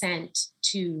being sent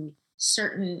to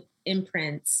certain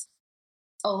imprints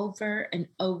over and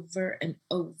over and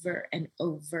over and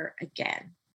over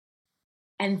again.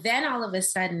 And then all of a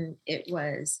sudden it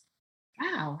was,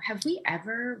 wow, have we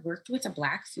ever worked with a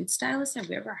Black food stylist? Have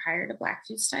we ever hired a Black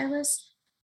food stylist?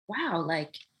 Wow,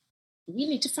 like we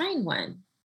need to find one.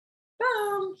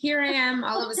 Boom, here I am.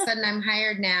 All of a sudden I'm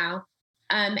hired now.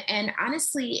 And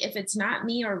honestly, if it's not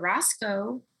me or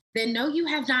Roscoe, then no, you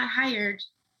have not hired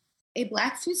a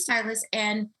Black food stylist.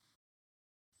 And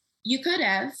you could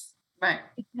have, right?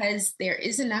 Because there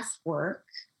is enough work.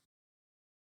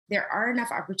 There are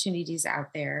enough opportunities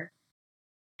out there.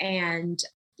 And,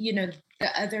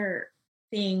 the other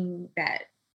thing that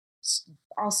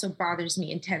also bothers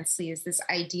me intensely is this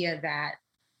idea that,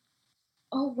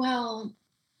 oh, well,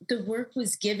 the work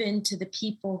was given to the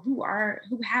people who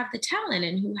have the talent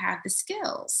and who have the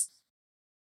skills.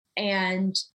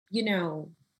 And,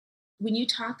 when you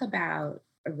talk about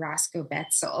Roscoe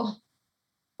Betzel,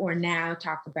 or now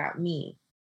talk about me,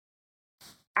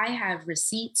 I have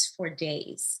receipts for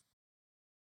days.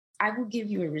 I will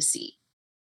give you a receipt.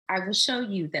 I will show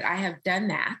you that I have done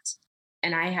that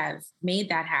and I have made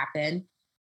that happen.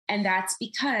 And that's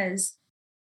because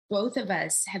both of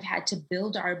us have had to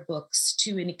build our books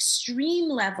to an extreme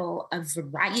level of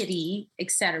variety,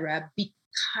 et cetera,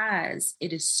 because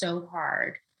it is so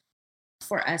hard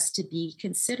for us to be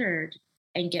considered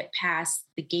and get past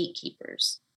the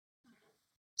gatekeepers.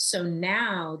 So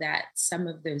now that some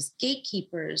of those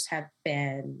gatekeepers have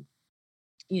been,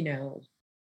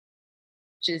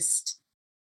 just,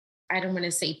 I don't want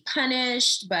to say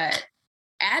punished, but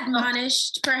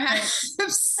admonished, perhaps.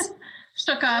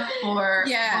 Shook up or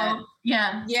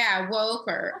woke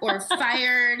or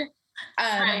fired.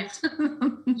 Right.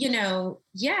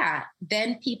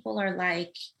 Then people are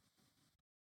like,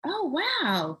 oh,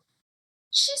 wow,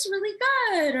 she's really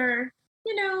good, or,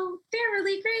 they're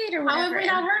really great, or whatever. How have we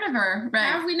not heard of her? Right.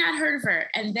 How have we not heard of her?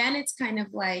 And then it's kind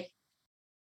of like,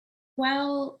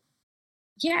 well,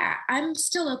 yeah, I'm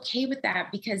still okay with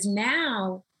that, because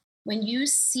now when you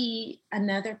see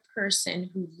another person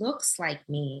who looks like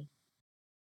me,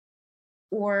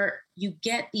 or you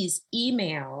get these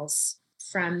emails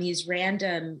from these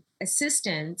random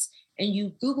assistants and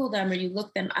you Google them or you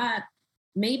look them up,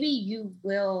 maybe you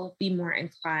will be more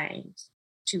inclined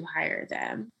to hire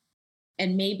them.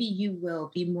 And maybe you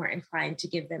will be more inclined to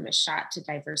give them a shot to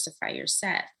diversify your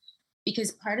set.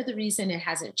 Because part of the reason it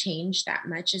hasn't changed that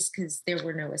much is because there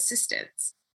were no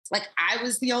assistants. Like I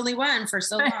was the only one for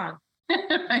so long,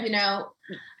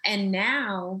 and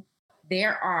now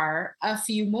there are a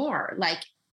few more. Like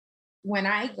when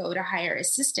I go to hire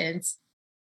assistants,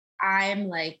 I'm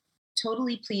like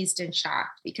totally pleased and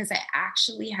shocked, because I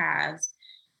actually have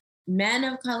men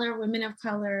of color, women of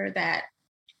color that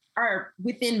are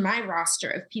within my roster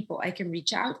of people I can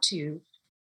reach out to.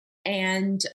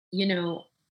 And,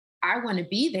 I want to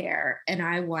be there and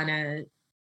I want to,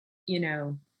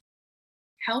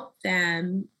 help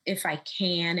them if I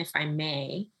can, if I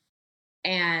may.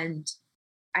 And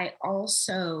I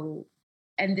also,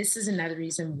 and this is another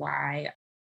reason why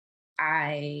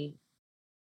I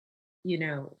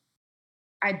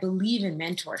believe in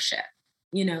mentorship,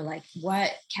 like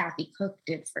what Kathy Cook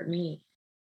did for me.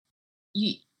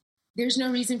 There's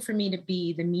no reason for me to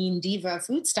be the mean diva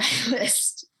food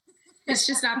stylist. It's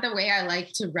just not the way I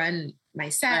like to run my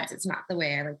sets. Right. It's not the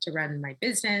way I like to run my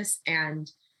business.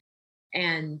 And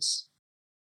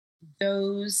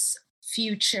those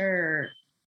future,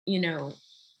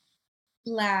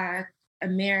 Black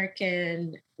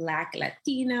American, Black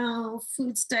Latino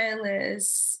food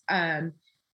stylists,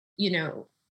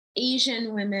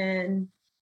 Asian women,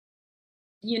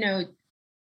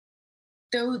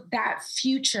 though that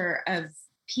future of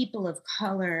people of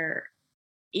color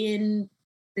in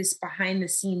this behind the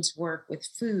scenes work with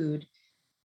food,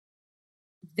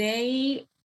 they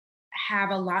have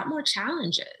a lot more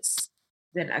challenges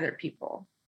than other people.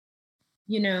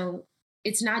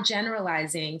 It's not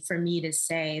generalizing for me to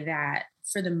say that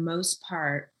for the most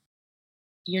part,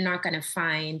 you're not going to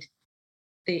find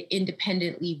the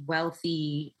independently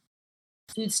wealthy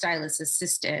food stylist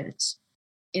assistant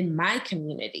in my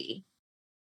community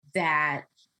that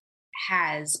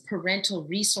has parental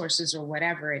resources or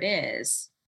whatever it is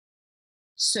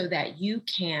so that you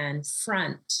can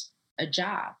front a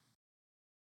job.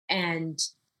 And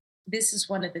this is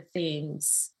one of the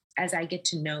things as I get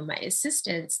to know my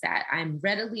assistants that I'm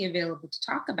readily available to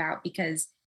talk about because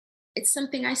it's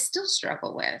something I still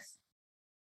struggle with.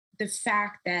 The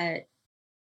fact that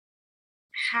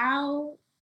how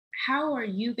are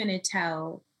you going to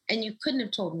tell, and you couldn't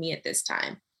have told me at this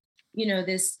time,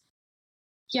 this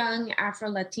young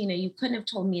Afro-Latina, you couldn't have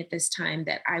told me at this time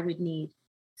that I would need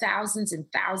thousands and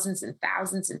thousands and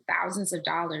thousands and thousands of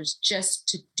dollars just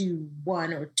to do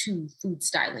 1 or 2 food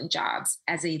styling jobs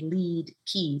as a lead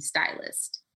key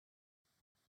stylist.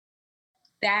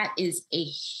 That is a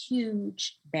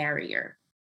huge barrier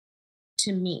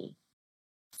to me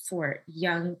for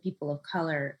young people of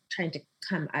color trying to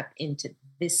come up into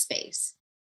this space.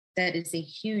 That is a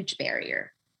huge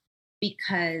barrier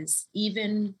because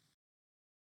even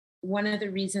one of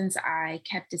the reasons I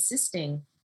kept assisting,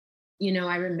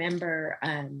 I remember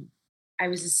I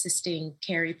was assisting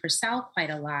Carrie Purcell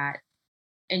quite a lot.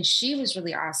 And she was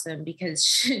really awesome because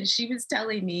she was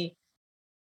telling me,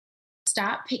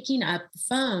 stop picking up the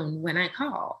phone when I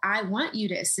call. I want you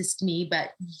to assist me,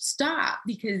 but stop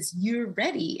because you're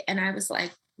ready. And I was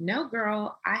like, no,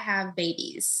 girl, I have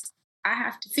babies. I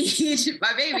have to feed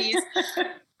my babies.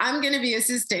 I'm going to be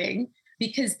assisting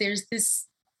because there's this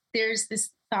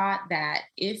thought that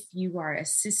if you are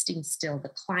assisting still, the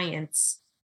clients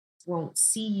won't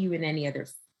see you in any other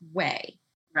way.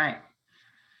 Right.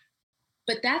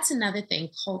 But that's another thing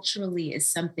culturally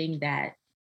is something that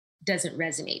doesn't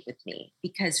resonate with me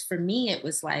because for me, it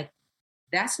was like,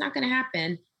 that's not going to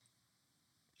happen.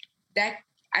 That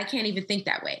I can't even think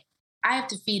that way. I have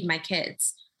to feed my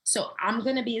kids. So I'm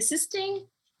going to be assisting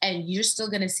and you're still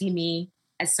going to see me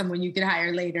as someone you can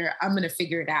hire later. I'm going to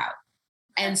figure it out.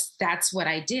 And that's what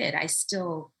I did. I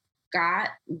still got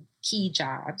key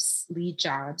jobs, lead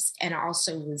jobs, and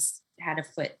also had a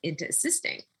foot into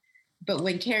assisting. But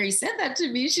when Carrie said that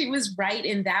to me, she was right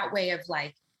in that way of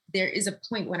like, there is a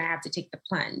point when I have to take the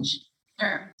plunge.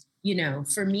 Sure.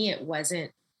 For me, it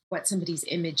wasn't what somebody's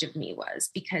image of me was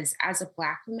because as a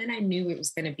Black woman, I knew it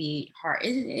was going to be hard.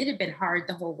 It had been hard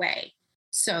the whole way.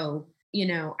 So,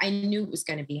 I knew it was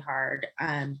going to be hard,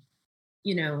 and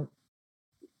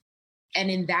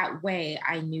in that way,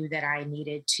 I knew that I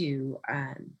needed to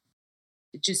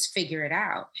just figure it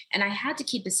out. And I had to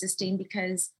keep assisting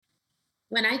because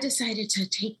when I decided to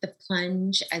take the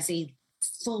plunge as a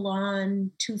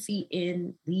full-on 2 feet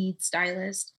in lead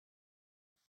stylist,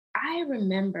 I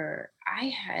remember I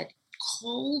had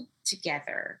culled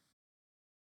together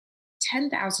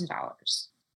 $10,000,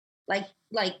 like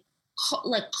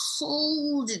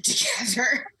culled it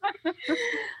together.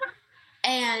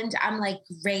 And I'm like,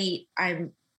 great,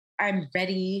 I'm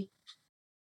ready.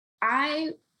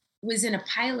 I was in a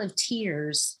pile of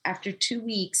tears after 2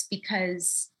 weeks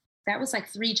because that was like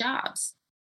 3 jobs.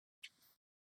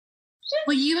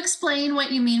 Will you explain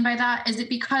what you mean by that? Is it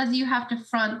because you have to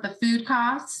front the food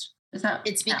cost? Is that?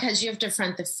 It's because you have to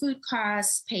front the food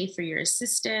costs, pay for your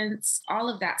assistants, all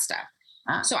of that stuff.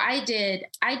 So I did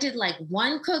like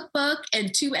 1 cookbook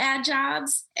and 2 ad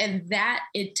jobs, and that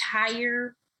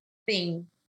entire thing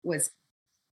was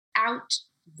out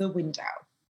the window.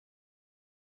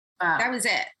 Wow. That was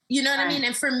it. You know what I mean?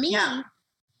 And for me,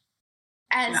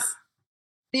 as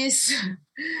this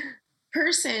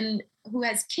person who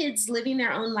has kids living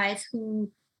their own life,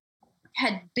 who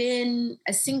had been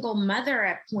a single mother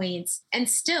at points, and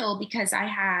still, because I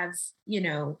have,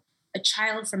 a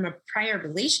child from a prior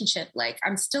relationship, like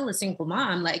I'm still a single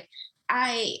mom, like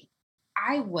I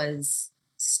was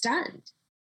stunned.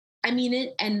 I mean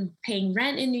it, and paying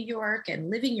rent in New York and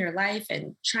living your life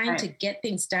and trying to get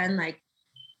things done. Like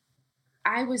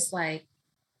I was like,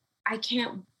 I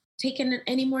can't take in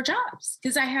any more jobs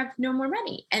because I have no more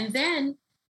money. And then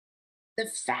the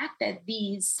fact that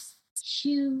these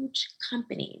huge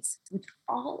companies with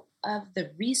all of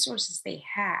the resources they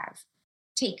have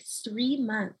take 3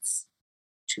 months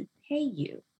to pay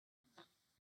you.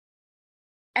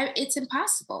 It's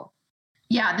impossible.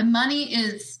 Yeah, the money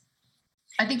is,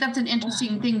 I think that's an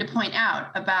interesting thing to point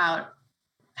out about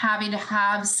having to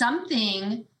have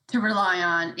something to rely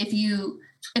on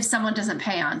if someone doesn't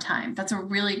pay on time. That's a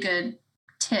really good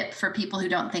tip for people who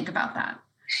don't think about that.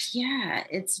 Yeah,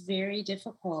 it's very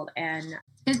difficult. And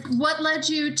what led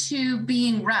you to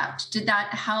being repped? Did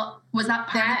that help? Was that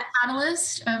part of the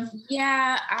catalyst of?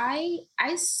 Yeah, I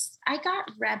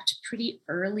got repped pretty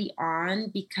early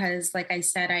on because, like I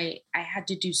said, I had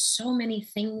to do so many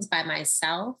things by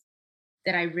myself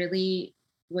that I really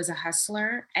was a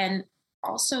hustler. And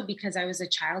also because I was a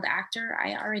child actor,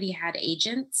 I already had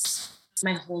agents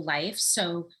my whole life.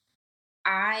 So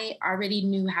I already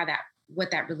knew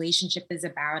what that relationship is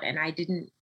about. And I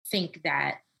didn't think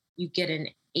that you get an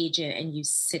agent and you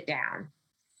sit down.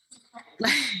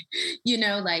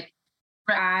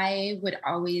 I would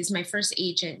always, my first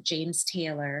agent, James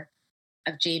Taylor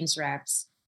of James Reps,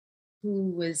 who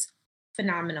was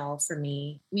phenomenal for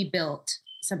me. We built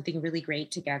something really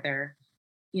great together.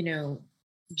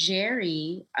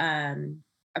 Jerry,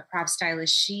 a prop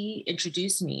stylist, she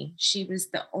introduced me. She was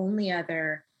the only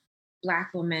other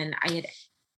Black woman I had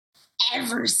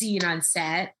ever seen on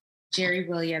set, Jerry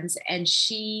Williams. And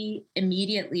she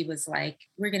immediately was like,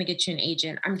 we're going to get you an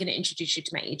agent. I'm going to introduce you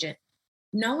to my agent.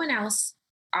 No one else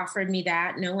offered me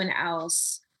that. No one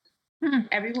else,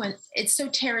 everyone, it's so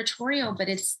territorial, but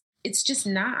it's just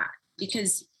not,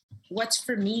 because what's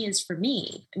for me is for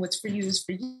me and what's for you is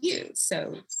for you.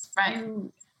 So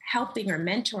you helping or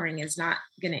mentoring is not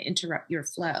going to interrupt your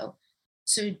flow.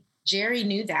 So Jerry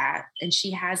knew that, and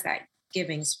she has that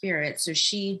giving spirit. So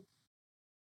she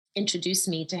introduced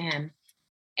me to him,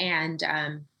 and,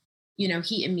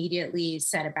 he immediately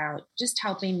said about just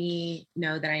helping me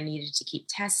know that I needed to keep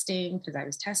testing, because I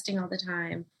was testing all the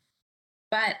time.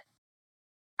 But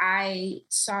I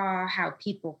saw how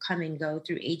people come and go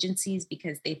through agencies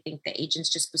because they think the agent's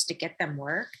just supposed to get them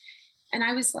work. And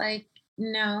I was like,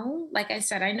 no, like I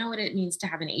said, I know what it means to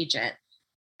have an agent.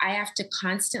 I have to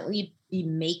constantly be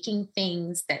making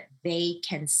things that they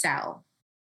can sell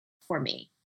for me.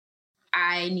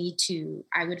 I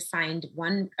would find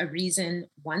a reason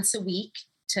once a week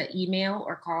to email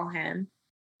or call him.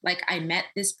 Like, I met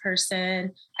this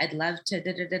person, I'd love to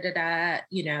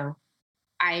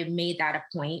I made that a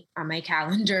point on my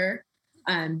calendar.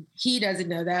 He doesn't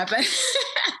know that, but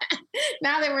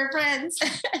now that we're friends,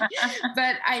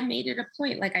 but I made it a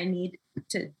point. Like, I need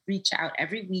to reach out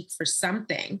every week for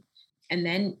something. And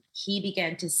then he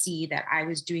began to see that I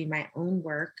was doing my own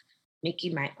work,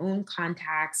 making my own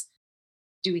contacts,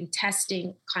 doing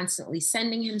testing, constantly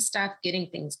sending him stuff, getting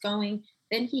things going.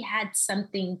 Then he had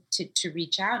something to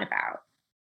reach out about.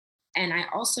 And I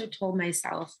also told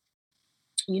myself,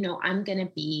 I'm going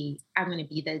to be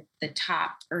the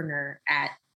top earner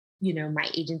at, my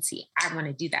agency. I want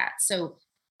to do that. So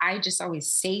I just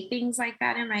always say things like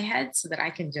that in my head so that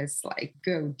I can just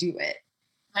go do it.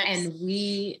 Nice. And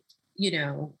we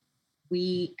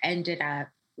ended up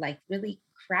really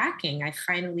cracking. I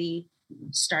finally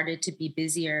started to be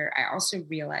busier. I also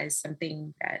realized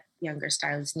something that younger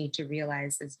stylists need to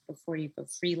realize is before you go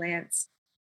freelance,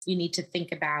 you need to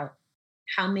think about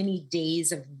how many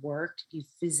days of work you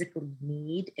physically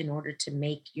need in order to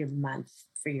make your month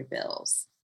for your bills.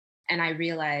 And I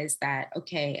realized that,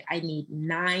 okay, I need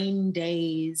 9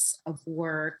 days of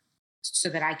work so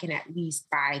that I can at least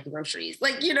buy groceries.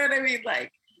 You know what I mean?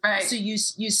 Right. So you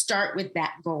start with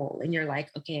that goal and you're like,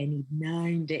 okay, I need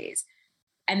 9 days.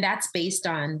 And that's based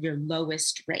on your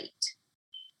lowest rate.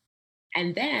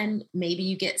 And then maybe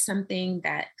you get something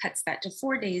that cuts that to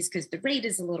 4 days because the rate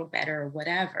is a little better or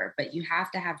whatever, but you have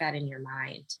to have that in your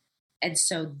mind. And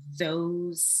so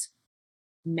those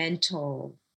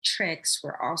mental tricks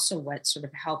were also what sort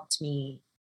of helped me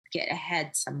get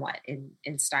ahead somewhat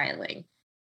in styling.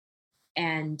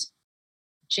 And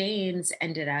James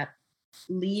ended up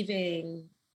leaving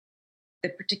the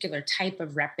particular type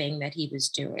of repping that he was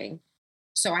doing.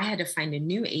 So I had to find a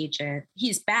new agent.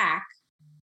 He's back,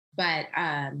 but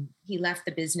he left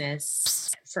the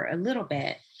business for a little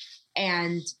bit.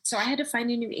 And so I had to find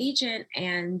a new agent,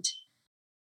 and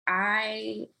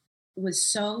I was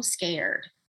so scared.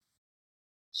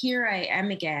 Here I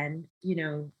am again,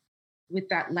 with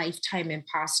that lifetime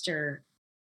imposter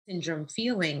syndrome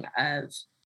feeling of,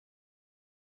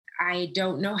 I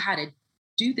don't know how to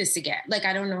do this again.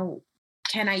 I don't know,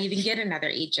 can I even get another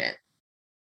agent?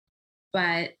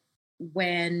 But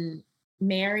when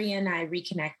Mary and I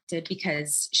reconnected,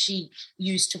 because she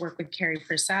used to work with Carrie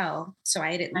Purcell, so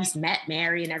I had at least met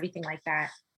Mary and everything like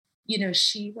that.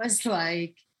 She was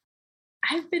like,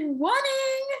 I've been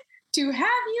wanting to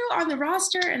have you on the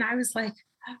roster. And I was like,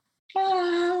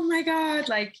 oh my God,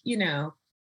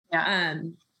 Yeah.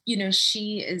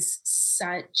 She is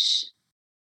such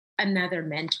another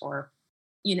mentor,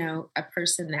 a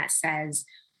person that says,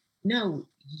 no,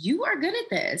 you are good at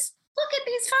this. Look at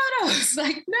these photos.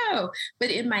 Like, no.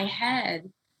 But in my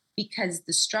head, because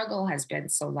the struggle has been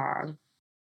so long,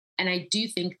 and I do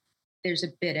think there's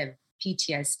a bit of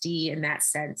PTSD in that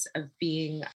sense of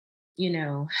being,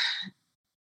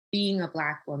 being a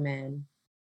Black woman,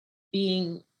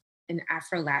 being an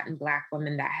Afro-Latin Black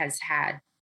woman that has had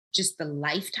just the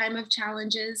lifetime of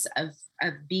challenges of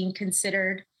being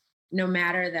considered, no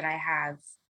matter that I have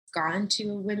gone to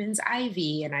a women's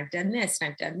Ivy and I've done this and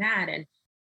I've done that. And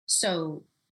so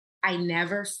I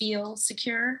never feel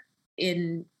secure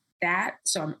in that.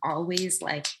 So I'm always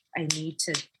like, I need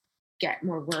to get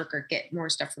more work or get more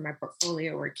stuff for my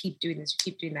portfolio or keep doing this or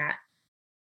keep doing that.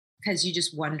 Because you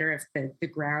just wonder if the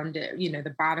ground,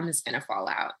 the bottom is going to fall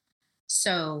out.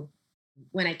 So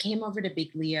when I came over to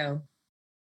Big Leo,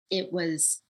 it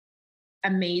was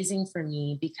amazing for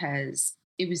me because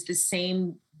it was the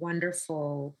same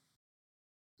wonderful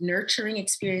nurturing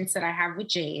experience that I have with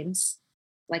James,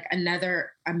 like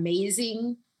another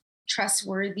amazing,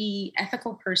 trustworthy,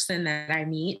 ethical person that I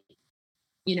meet,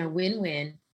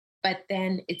 win-win. But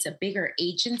then it's a bigger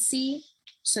agency.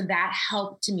 So that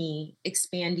helped me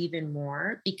expand even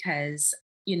more because,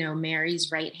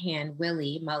 Mary's right hand,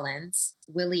 Willie Mullins,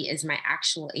 Willie is my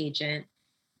actual agent,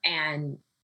 and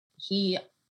he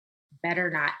better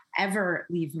not ever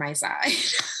leave my side.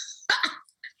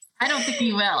 I don't think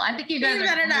he will. I think you guys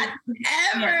better not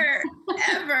ever.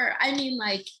 I mean,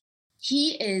 like,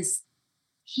 he is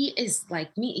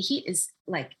like me. He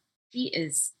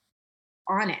is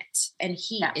on it, and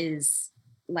he is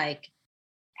like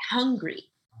hungry.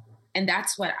 And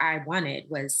that's what I wanted,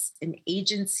 was an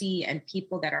agency and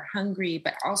people that are hungry,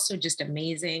 but also just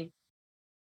amazing.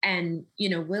 And,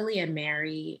 Willie and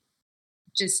Mary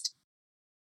just,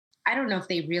 I don't know if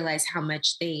they realize how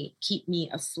much they keep me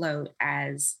afloat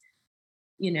as,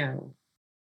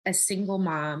 a single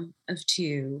mom of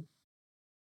two,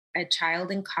 a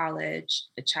child in college,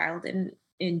 a child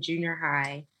in junior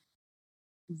high.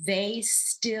 They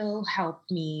still help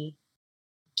me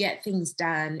get things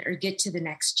done or get to the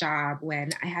next job when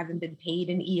I haven't been paid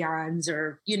in eons,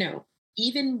 or,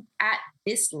 even at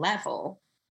this level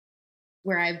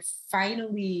where I've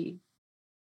finally,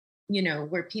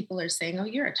 where people are saying, oh,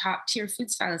 you're a top tier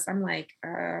food stylist. I'm like,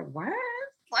 what?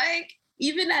 Like,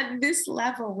 even at this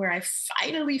level where I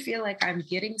finally feel like I'm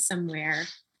getting somewhere,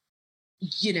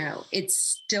 it's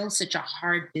still such a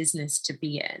hard business to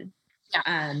be in.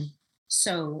 Yeah.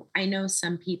 So I know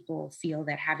some people feel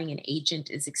that having an agent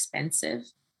is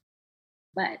expensive,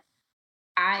 but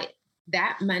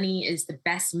that money is the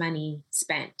best money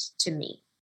spent to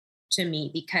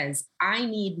me, because I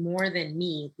need more than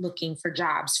me looking for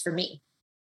jobs for me.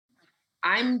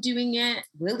 I'm doing it.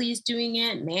 Willie's doing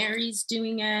it. Mary's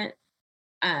doing it.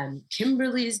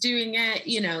 Kimberly's doing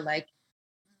it.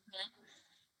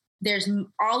 There's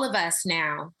all of us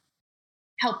now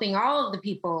helping all of the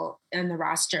people in the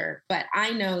roster, but I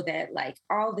know that like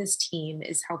all this team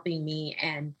is helping me,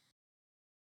 and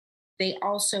they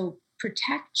also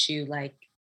protect you. Like,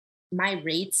 my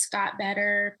rates got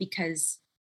better because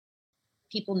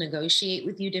people negotiate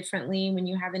with you differently when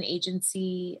you have an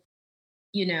agency.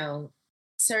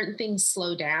 Certain things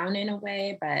slow down in a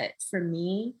way, but for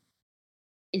me,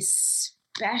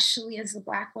 especially as a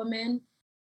Black woman,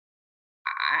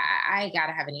 I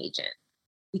gotta have an agent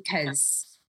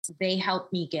because they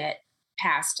help me get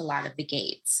past a lot of the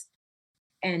gates.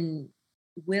 And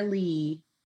Willie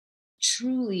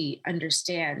truly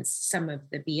understands some of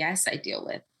the BS I deal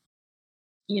with.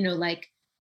 Like,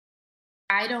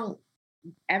 I don't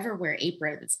ever wear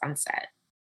aprons on set,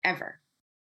 ever,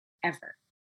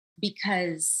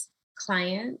 because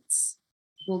clients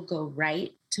will go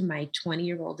right to my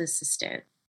 20-year-old assistant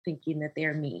thinking that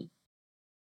they're me.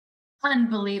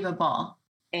 Unbelievable.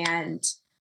 And,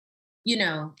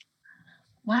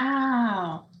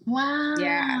 Wow.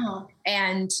 Yeah.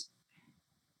 And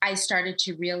I started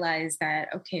to realize that,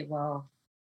 okay, well,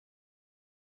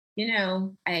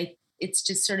 it's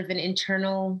just sort of an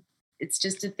internal, it's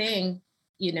just a thing,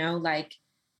 like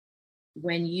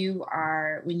when you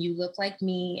look like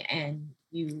me and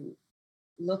you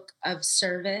look of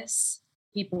service,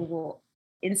 people will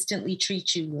instantly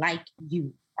treat you like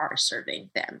you are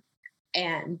serving them.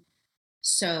 And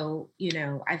so,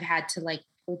 I've had to like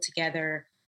pull together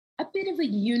a bit of a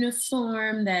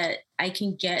uniform that I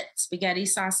can get spaghetti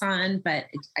sauce on, but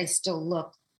I still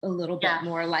look a little bit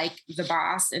more like the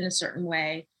boss in a certain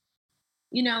way.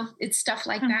 It's stuff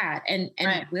like that. And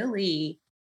right. Willie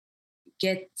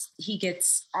gets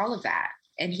all of that.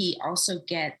 And he also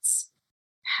gets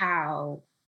how,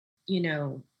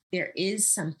 there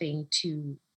is something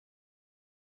to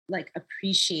like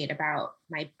appreciate about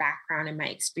my background and my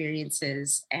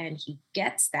experiences. And he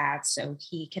gets that. So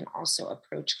he can also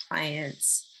approach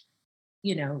clients,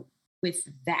 with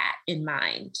that in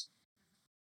mind.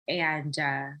 And,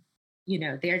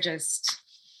 they're just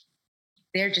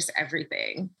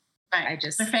everything. Right.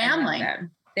 They're family. I love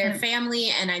them. They're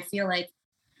family. And I feel like,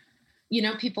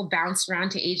 people bounce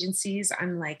around to agencies.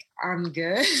 I'm like, I'm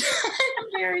good. I'm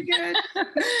very good.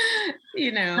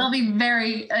 They'll be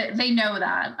very, they know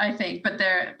that, I think, but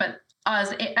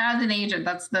as an agent,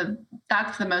 that's the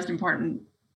most important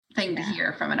thing to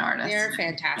hear from an artist. They're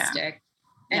fantastic.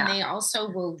 Yeah. And they also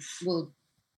will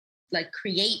like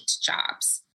create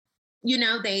jobs.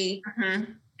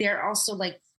 They're also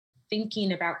like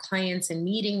thinking about clients and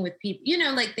meeting with people,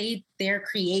 like they're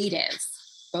creative,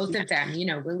 both of them.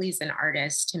 Willie's an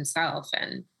artist himself,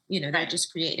 and they're just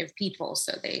creative people,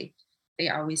 so they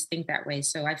always think that way.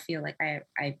 So I feel like I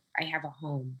have a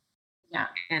home,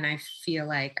 and I feel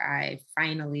like I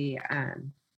finally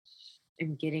am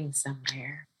getting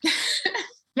somewhere.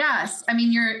 Yes, I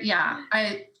mean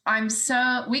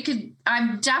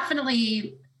I'm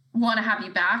definitely want to have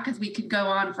you back, because we could go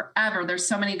on forever. There's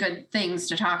so many good things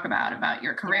to talk about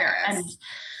your career. Yes. And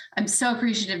I'm so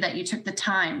appreciative that you took the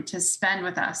time to spend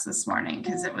with us this morning,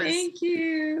 because it was Thank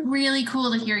you. Really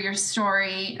cool to hear your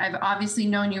story. I've obviously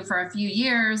known you for a few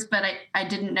years, but I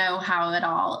didn't know how it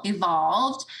all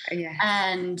evolved. Yeah.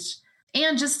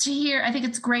 And just to hear, I think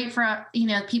it's great for,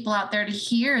 people out there to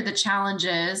hear the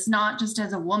challenges, not just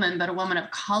as a woman, but a woman of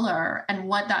color, and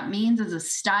what that means as a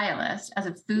stylist, as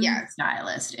a food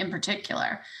stylist in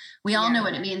particular. We all know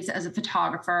what it means as a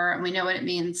photographer, and we know what it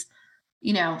means,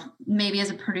 maybe as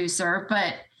a producer,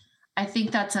 but I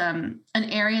think that's an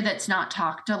area that's not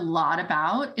talked a lot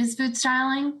about, is food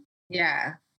styling.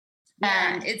 Yeah.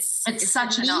 And it's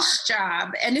such a niche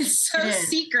job, and it's so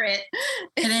secret.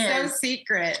 It's so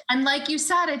secret. And like you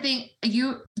said, I think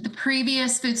the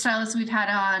previous food stylists we've had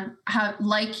on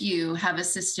have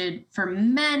assisted for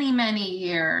many, many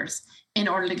years in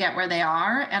order to get where they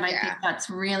are. And I think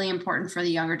that's really important for the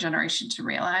younger generation to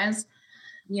realize.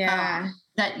 Yeah.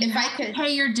 That you have to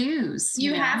pay your dues.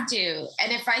 You have to.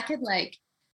 And if I could like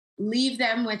leave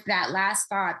them with that last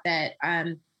thought that,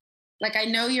 like, I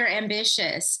know you're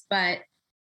ambitious, but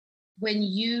when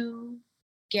you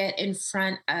get in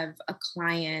front of a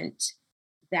client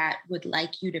that would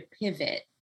like you to pivot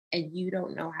and you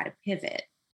don't know how to pivot,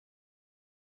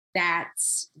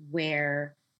 that's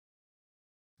where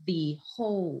the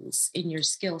holes in your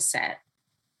skill set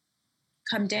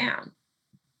come down.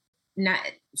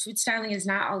 Food styling is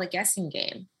not all a guessing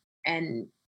game, and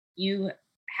you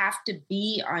have to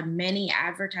be on many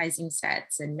advertising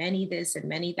sets and many this and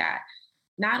many that,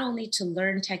 not only to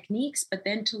learn techniques, but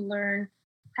then to learn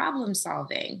problem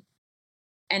solving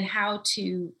and how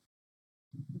to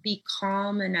be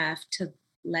calm enough to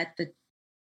let the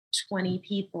 20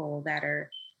 people that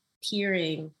are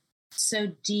peering so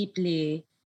deeply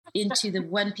into the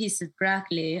one piece of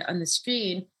broccoli on the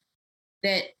screen,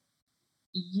 that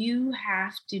you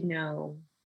have to know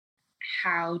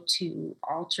how to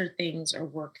alter things or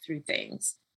work through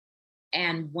things.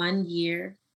 And 1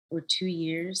 year or 2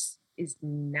 years is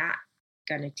not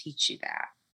going to teach you that.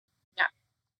 Yeah.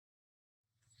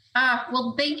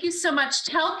 Well, thank you so much.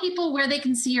 Tell people where they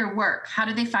can see your work. How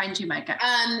do they find you, Micah?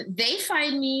 They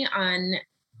find me on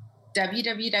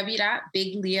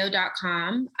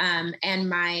www.bigleo.com. And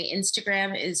my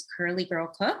Instagram is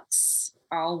curlygirlcooks,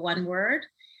 all one word.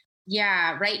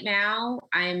 Yeah, right now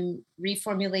I'm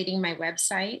reformulating my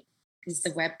website because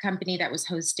the web company that was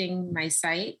hosting my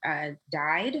site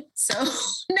died. So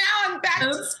now I'm back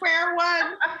to square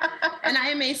one. And I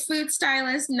am a food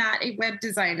stylist, not a web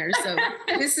designer. So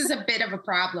this is a bit of a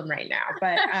problem right now.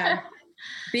 But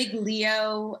Big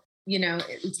Leo,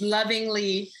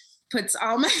 lovingly puts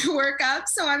all my work up.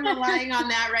 So I'm relying on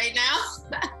that right now.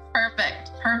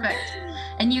 Perfect.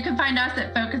 And you can find us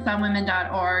at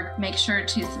focusonwomen.org. Make sure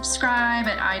to subscribe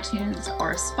at iTunes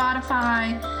or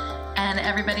Spotify. And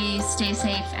everybody stay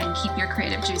safe and keep your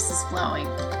creative juices flowing.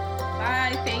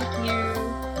 Bye. Thank you.